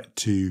serious threat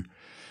to,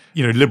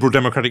 liberal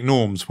democratic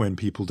norms when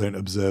people don't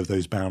observe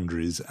those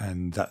boundaries,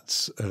 and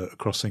that's a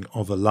crossing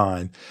of a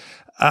line.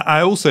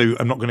 I also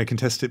am not going to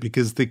contest it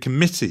because the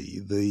committee,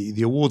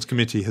 the awards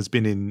committee, has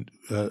been in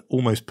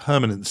almost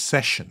permanent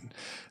session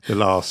the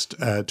last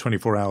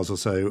 24 hours or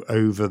so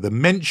over the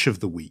Mensch of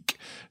the Week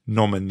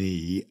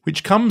nominee,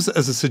 which comes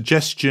as a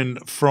suggestion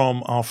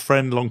from our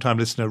friend, long-time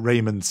listener,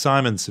 Raymond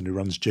Simonson, who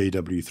runs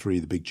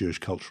JW3, the big Jewish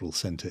cultural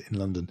centre in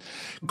London.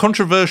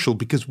 Controversial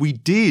because we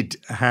did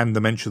hand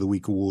the Mensch of the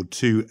Week award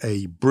to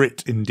a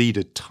Brit, indeed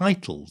a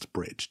titled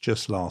Brit,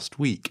 just last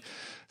week.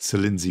 Sir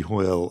Lindsay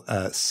Hoyle,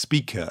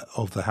 Speaker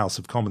of the House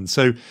of Commons.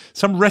 So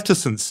some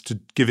reticence to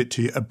give it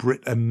to a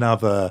Brit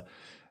another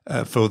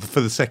for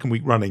the second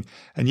week running.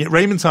 And yet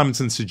Raymond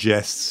Simonson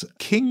suggests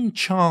King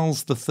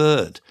Charles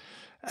III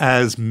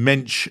as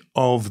Mensch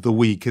of the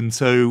Week. And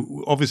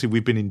so obviously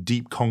we've been in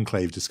deep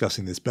conclave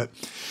discussing this, but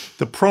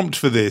the prompt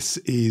for this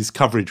is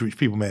coverage, which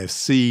people may have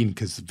seen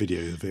because the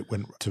video of it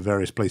went to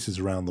various places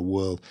around the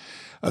world,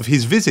 of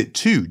his visit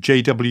to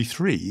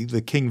JW3.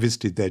 The King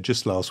visited there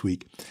just last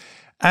week.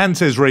 And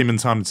says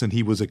Raymond Simonson,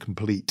 he was a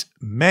complete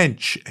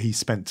mensch. He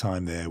spent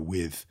time there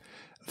with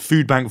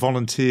food bank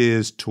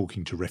volunteers,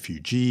 talking to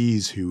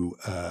refugees who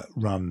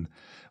run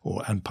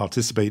and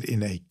participate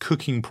in a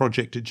cooking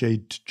project at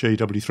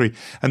JW3.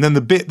 And then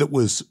the bit that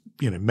was,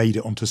 made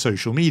it onto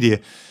social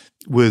media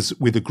was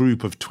with a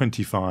group of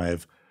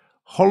 25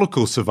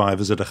 Holocaust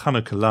survivors at a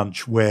Hanukkah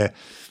lunch where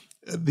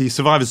the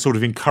survivors sort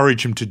of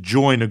encourage him to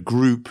join a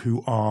group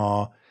who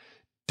are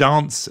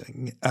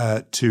dancing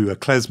to a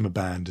klezmer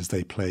band as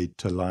they played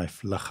To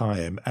Life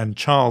L'Chaim. And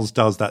Charles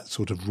does that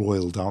sort of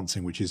royal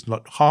dancing, which is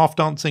not half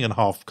dancing and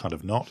half kind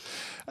of not.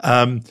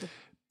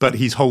 But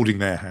he's holding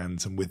their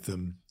hands and with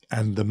them.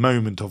 And the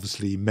moment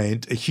obviously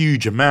meant a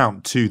huge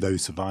amount to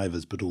those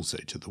survivors, but also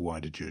to the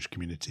wider Jewish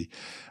community.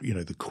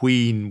 The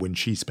Queen, when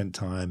she spent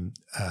time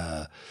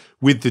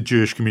with the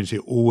Jewish community,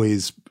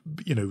 always,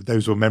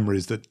 those were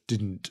memories that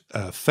didn't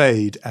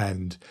fade.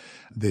 And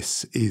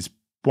this is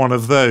one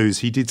of those.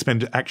 He did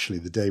spend actually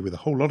the day with a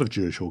whole lot of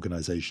Jewish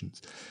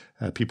organizations.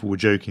 People were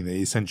joking that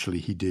essentially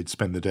he did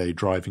spend the day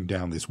driving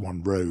down this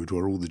one road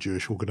where all the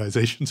Jewish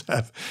organizations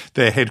have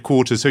their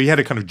headquarters. So he had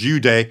a kind of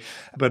Jew day,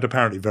 but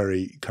apparently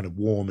very kind of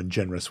warm and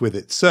generous with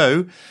it.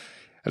 So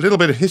a little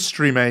bit of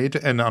history made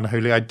and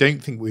Unholy. I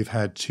don't think we've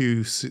had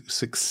two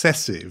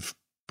successive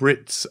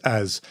Brits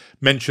as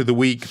Mensch of the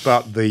Week,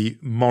 but the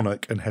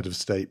monarch and head of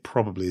state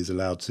probably is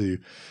allowed to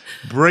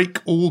break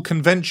all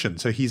convention.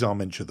 So he's our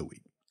Mensch of the Week.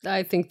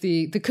 I think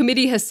the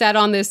committee has sat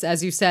on this,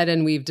 as you said,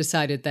 and we've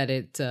decided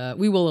that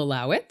we will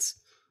allow it.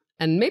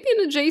 And maybe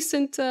an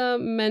adjacent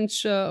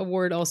Mensch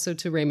award also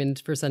to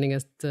Raymond for sending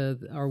us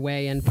our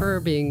way and for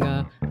being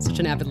such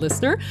an avid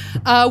listener.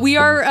 We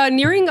are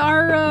nearing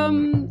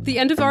the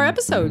end of our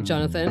episode,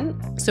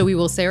 Jonathan. So we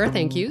will say our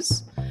thank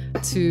yous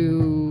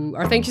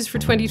for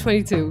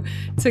 2022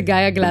 to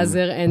Gaia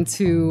Glaser and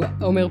to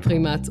Omer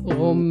Primat,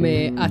 Rom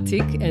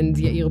Atik, and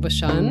Yair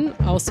Bashan.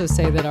 Also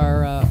say that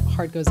our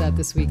heart goes out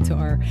this week to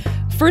our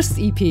first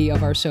EP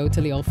of our show,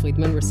 to Lior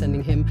Friedman. We're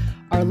sending him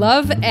our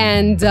love,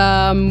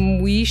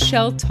 and we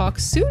shall talk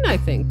soon, I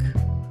think.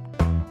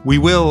 We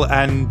will,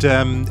 and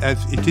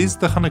as it is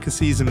the Hanukkah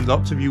season,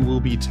 lots of you will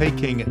be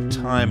taking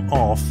time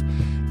off.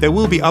 There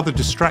will be other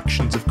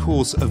distractions, of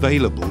course,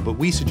 available, but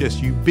we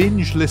suggest you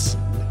binge listen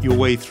your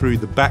way through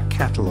the back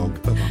catalogue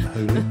of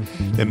Unholy.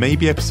 There may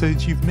be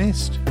episodes you've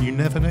missed. You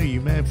never know.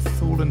 You may have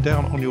fallen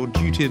down on your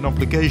duty and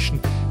obligation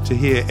to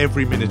hear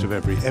every minute of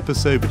every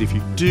episode, but if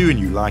you do and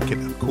you like it,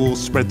 of course,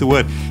 spread the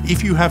word.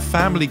 If you have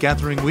family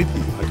gathering with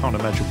you, I can't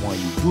imagine why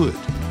you would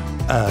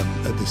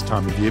at this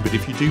time of year, but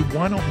if you do,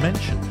 why not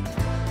mention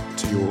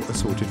to your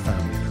assorted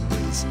family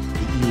members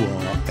that you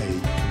are a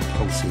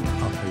compulsive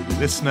Unholy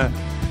listener.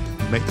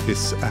 Make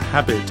this a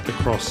habit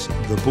across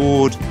the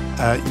board.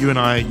 You and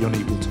I,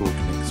 Yoni, will talk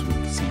next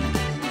week. See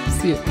you.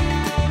 See you.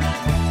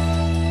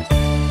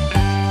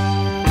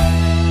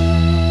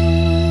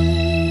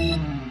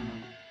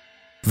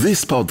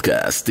 This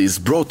podcast is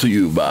brought to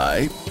you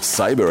by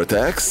Cyber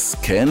attacks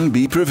can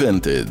be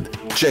prevented.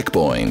 Check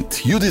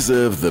Point. You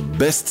deserve the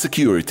best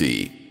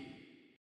security.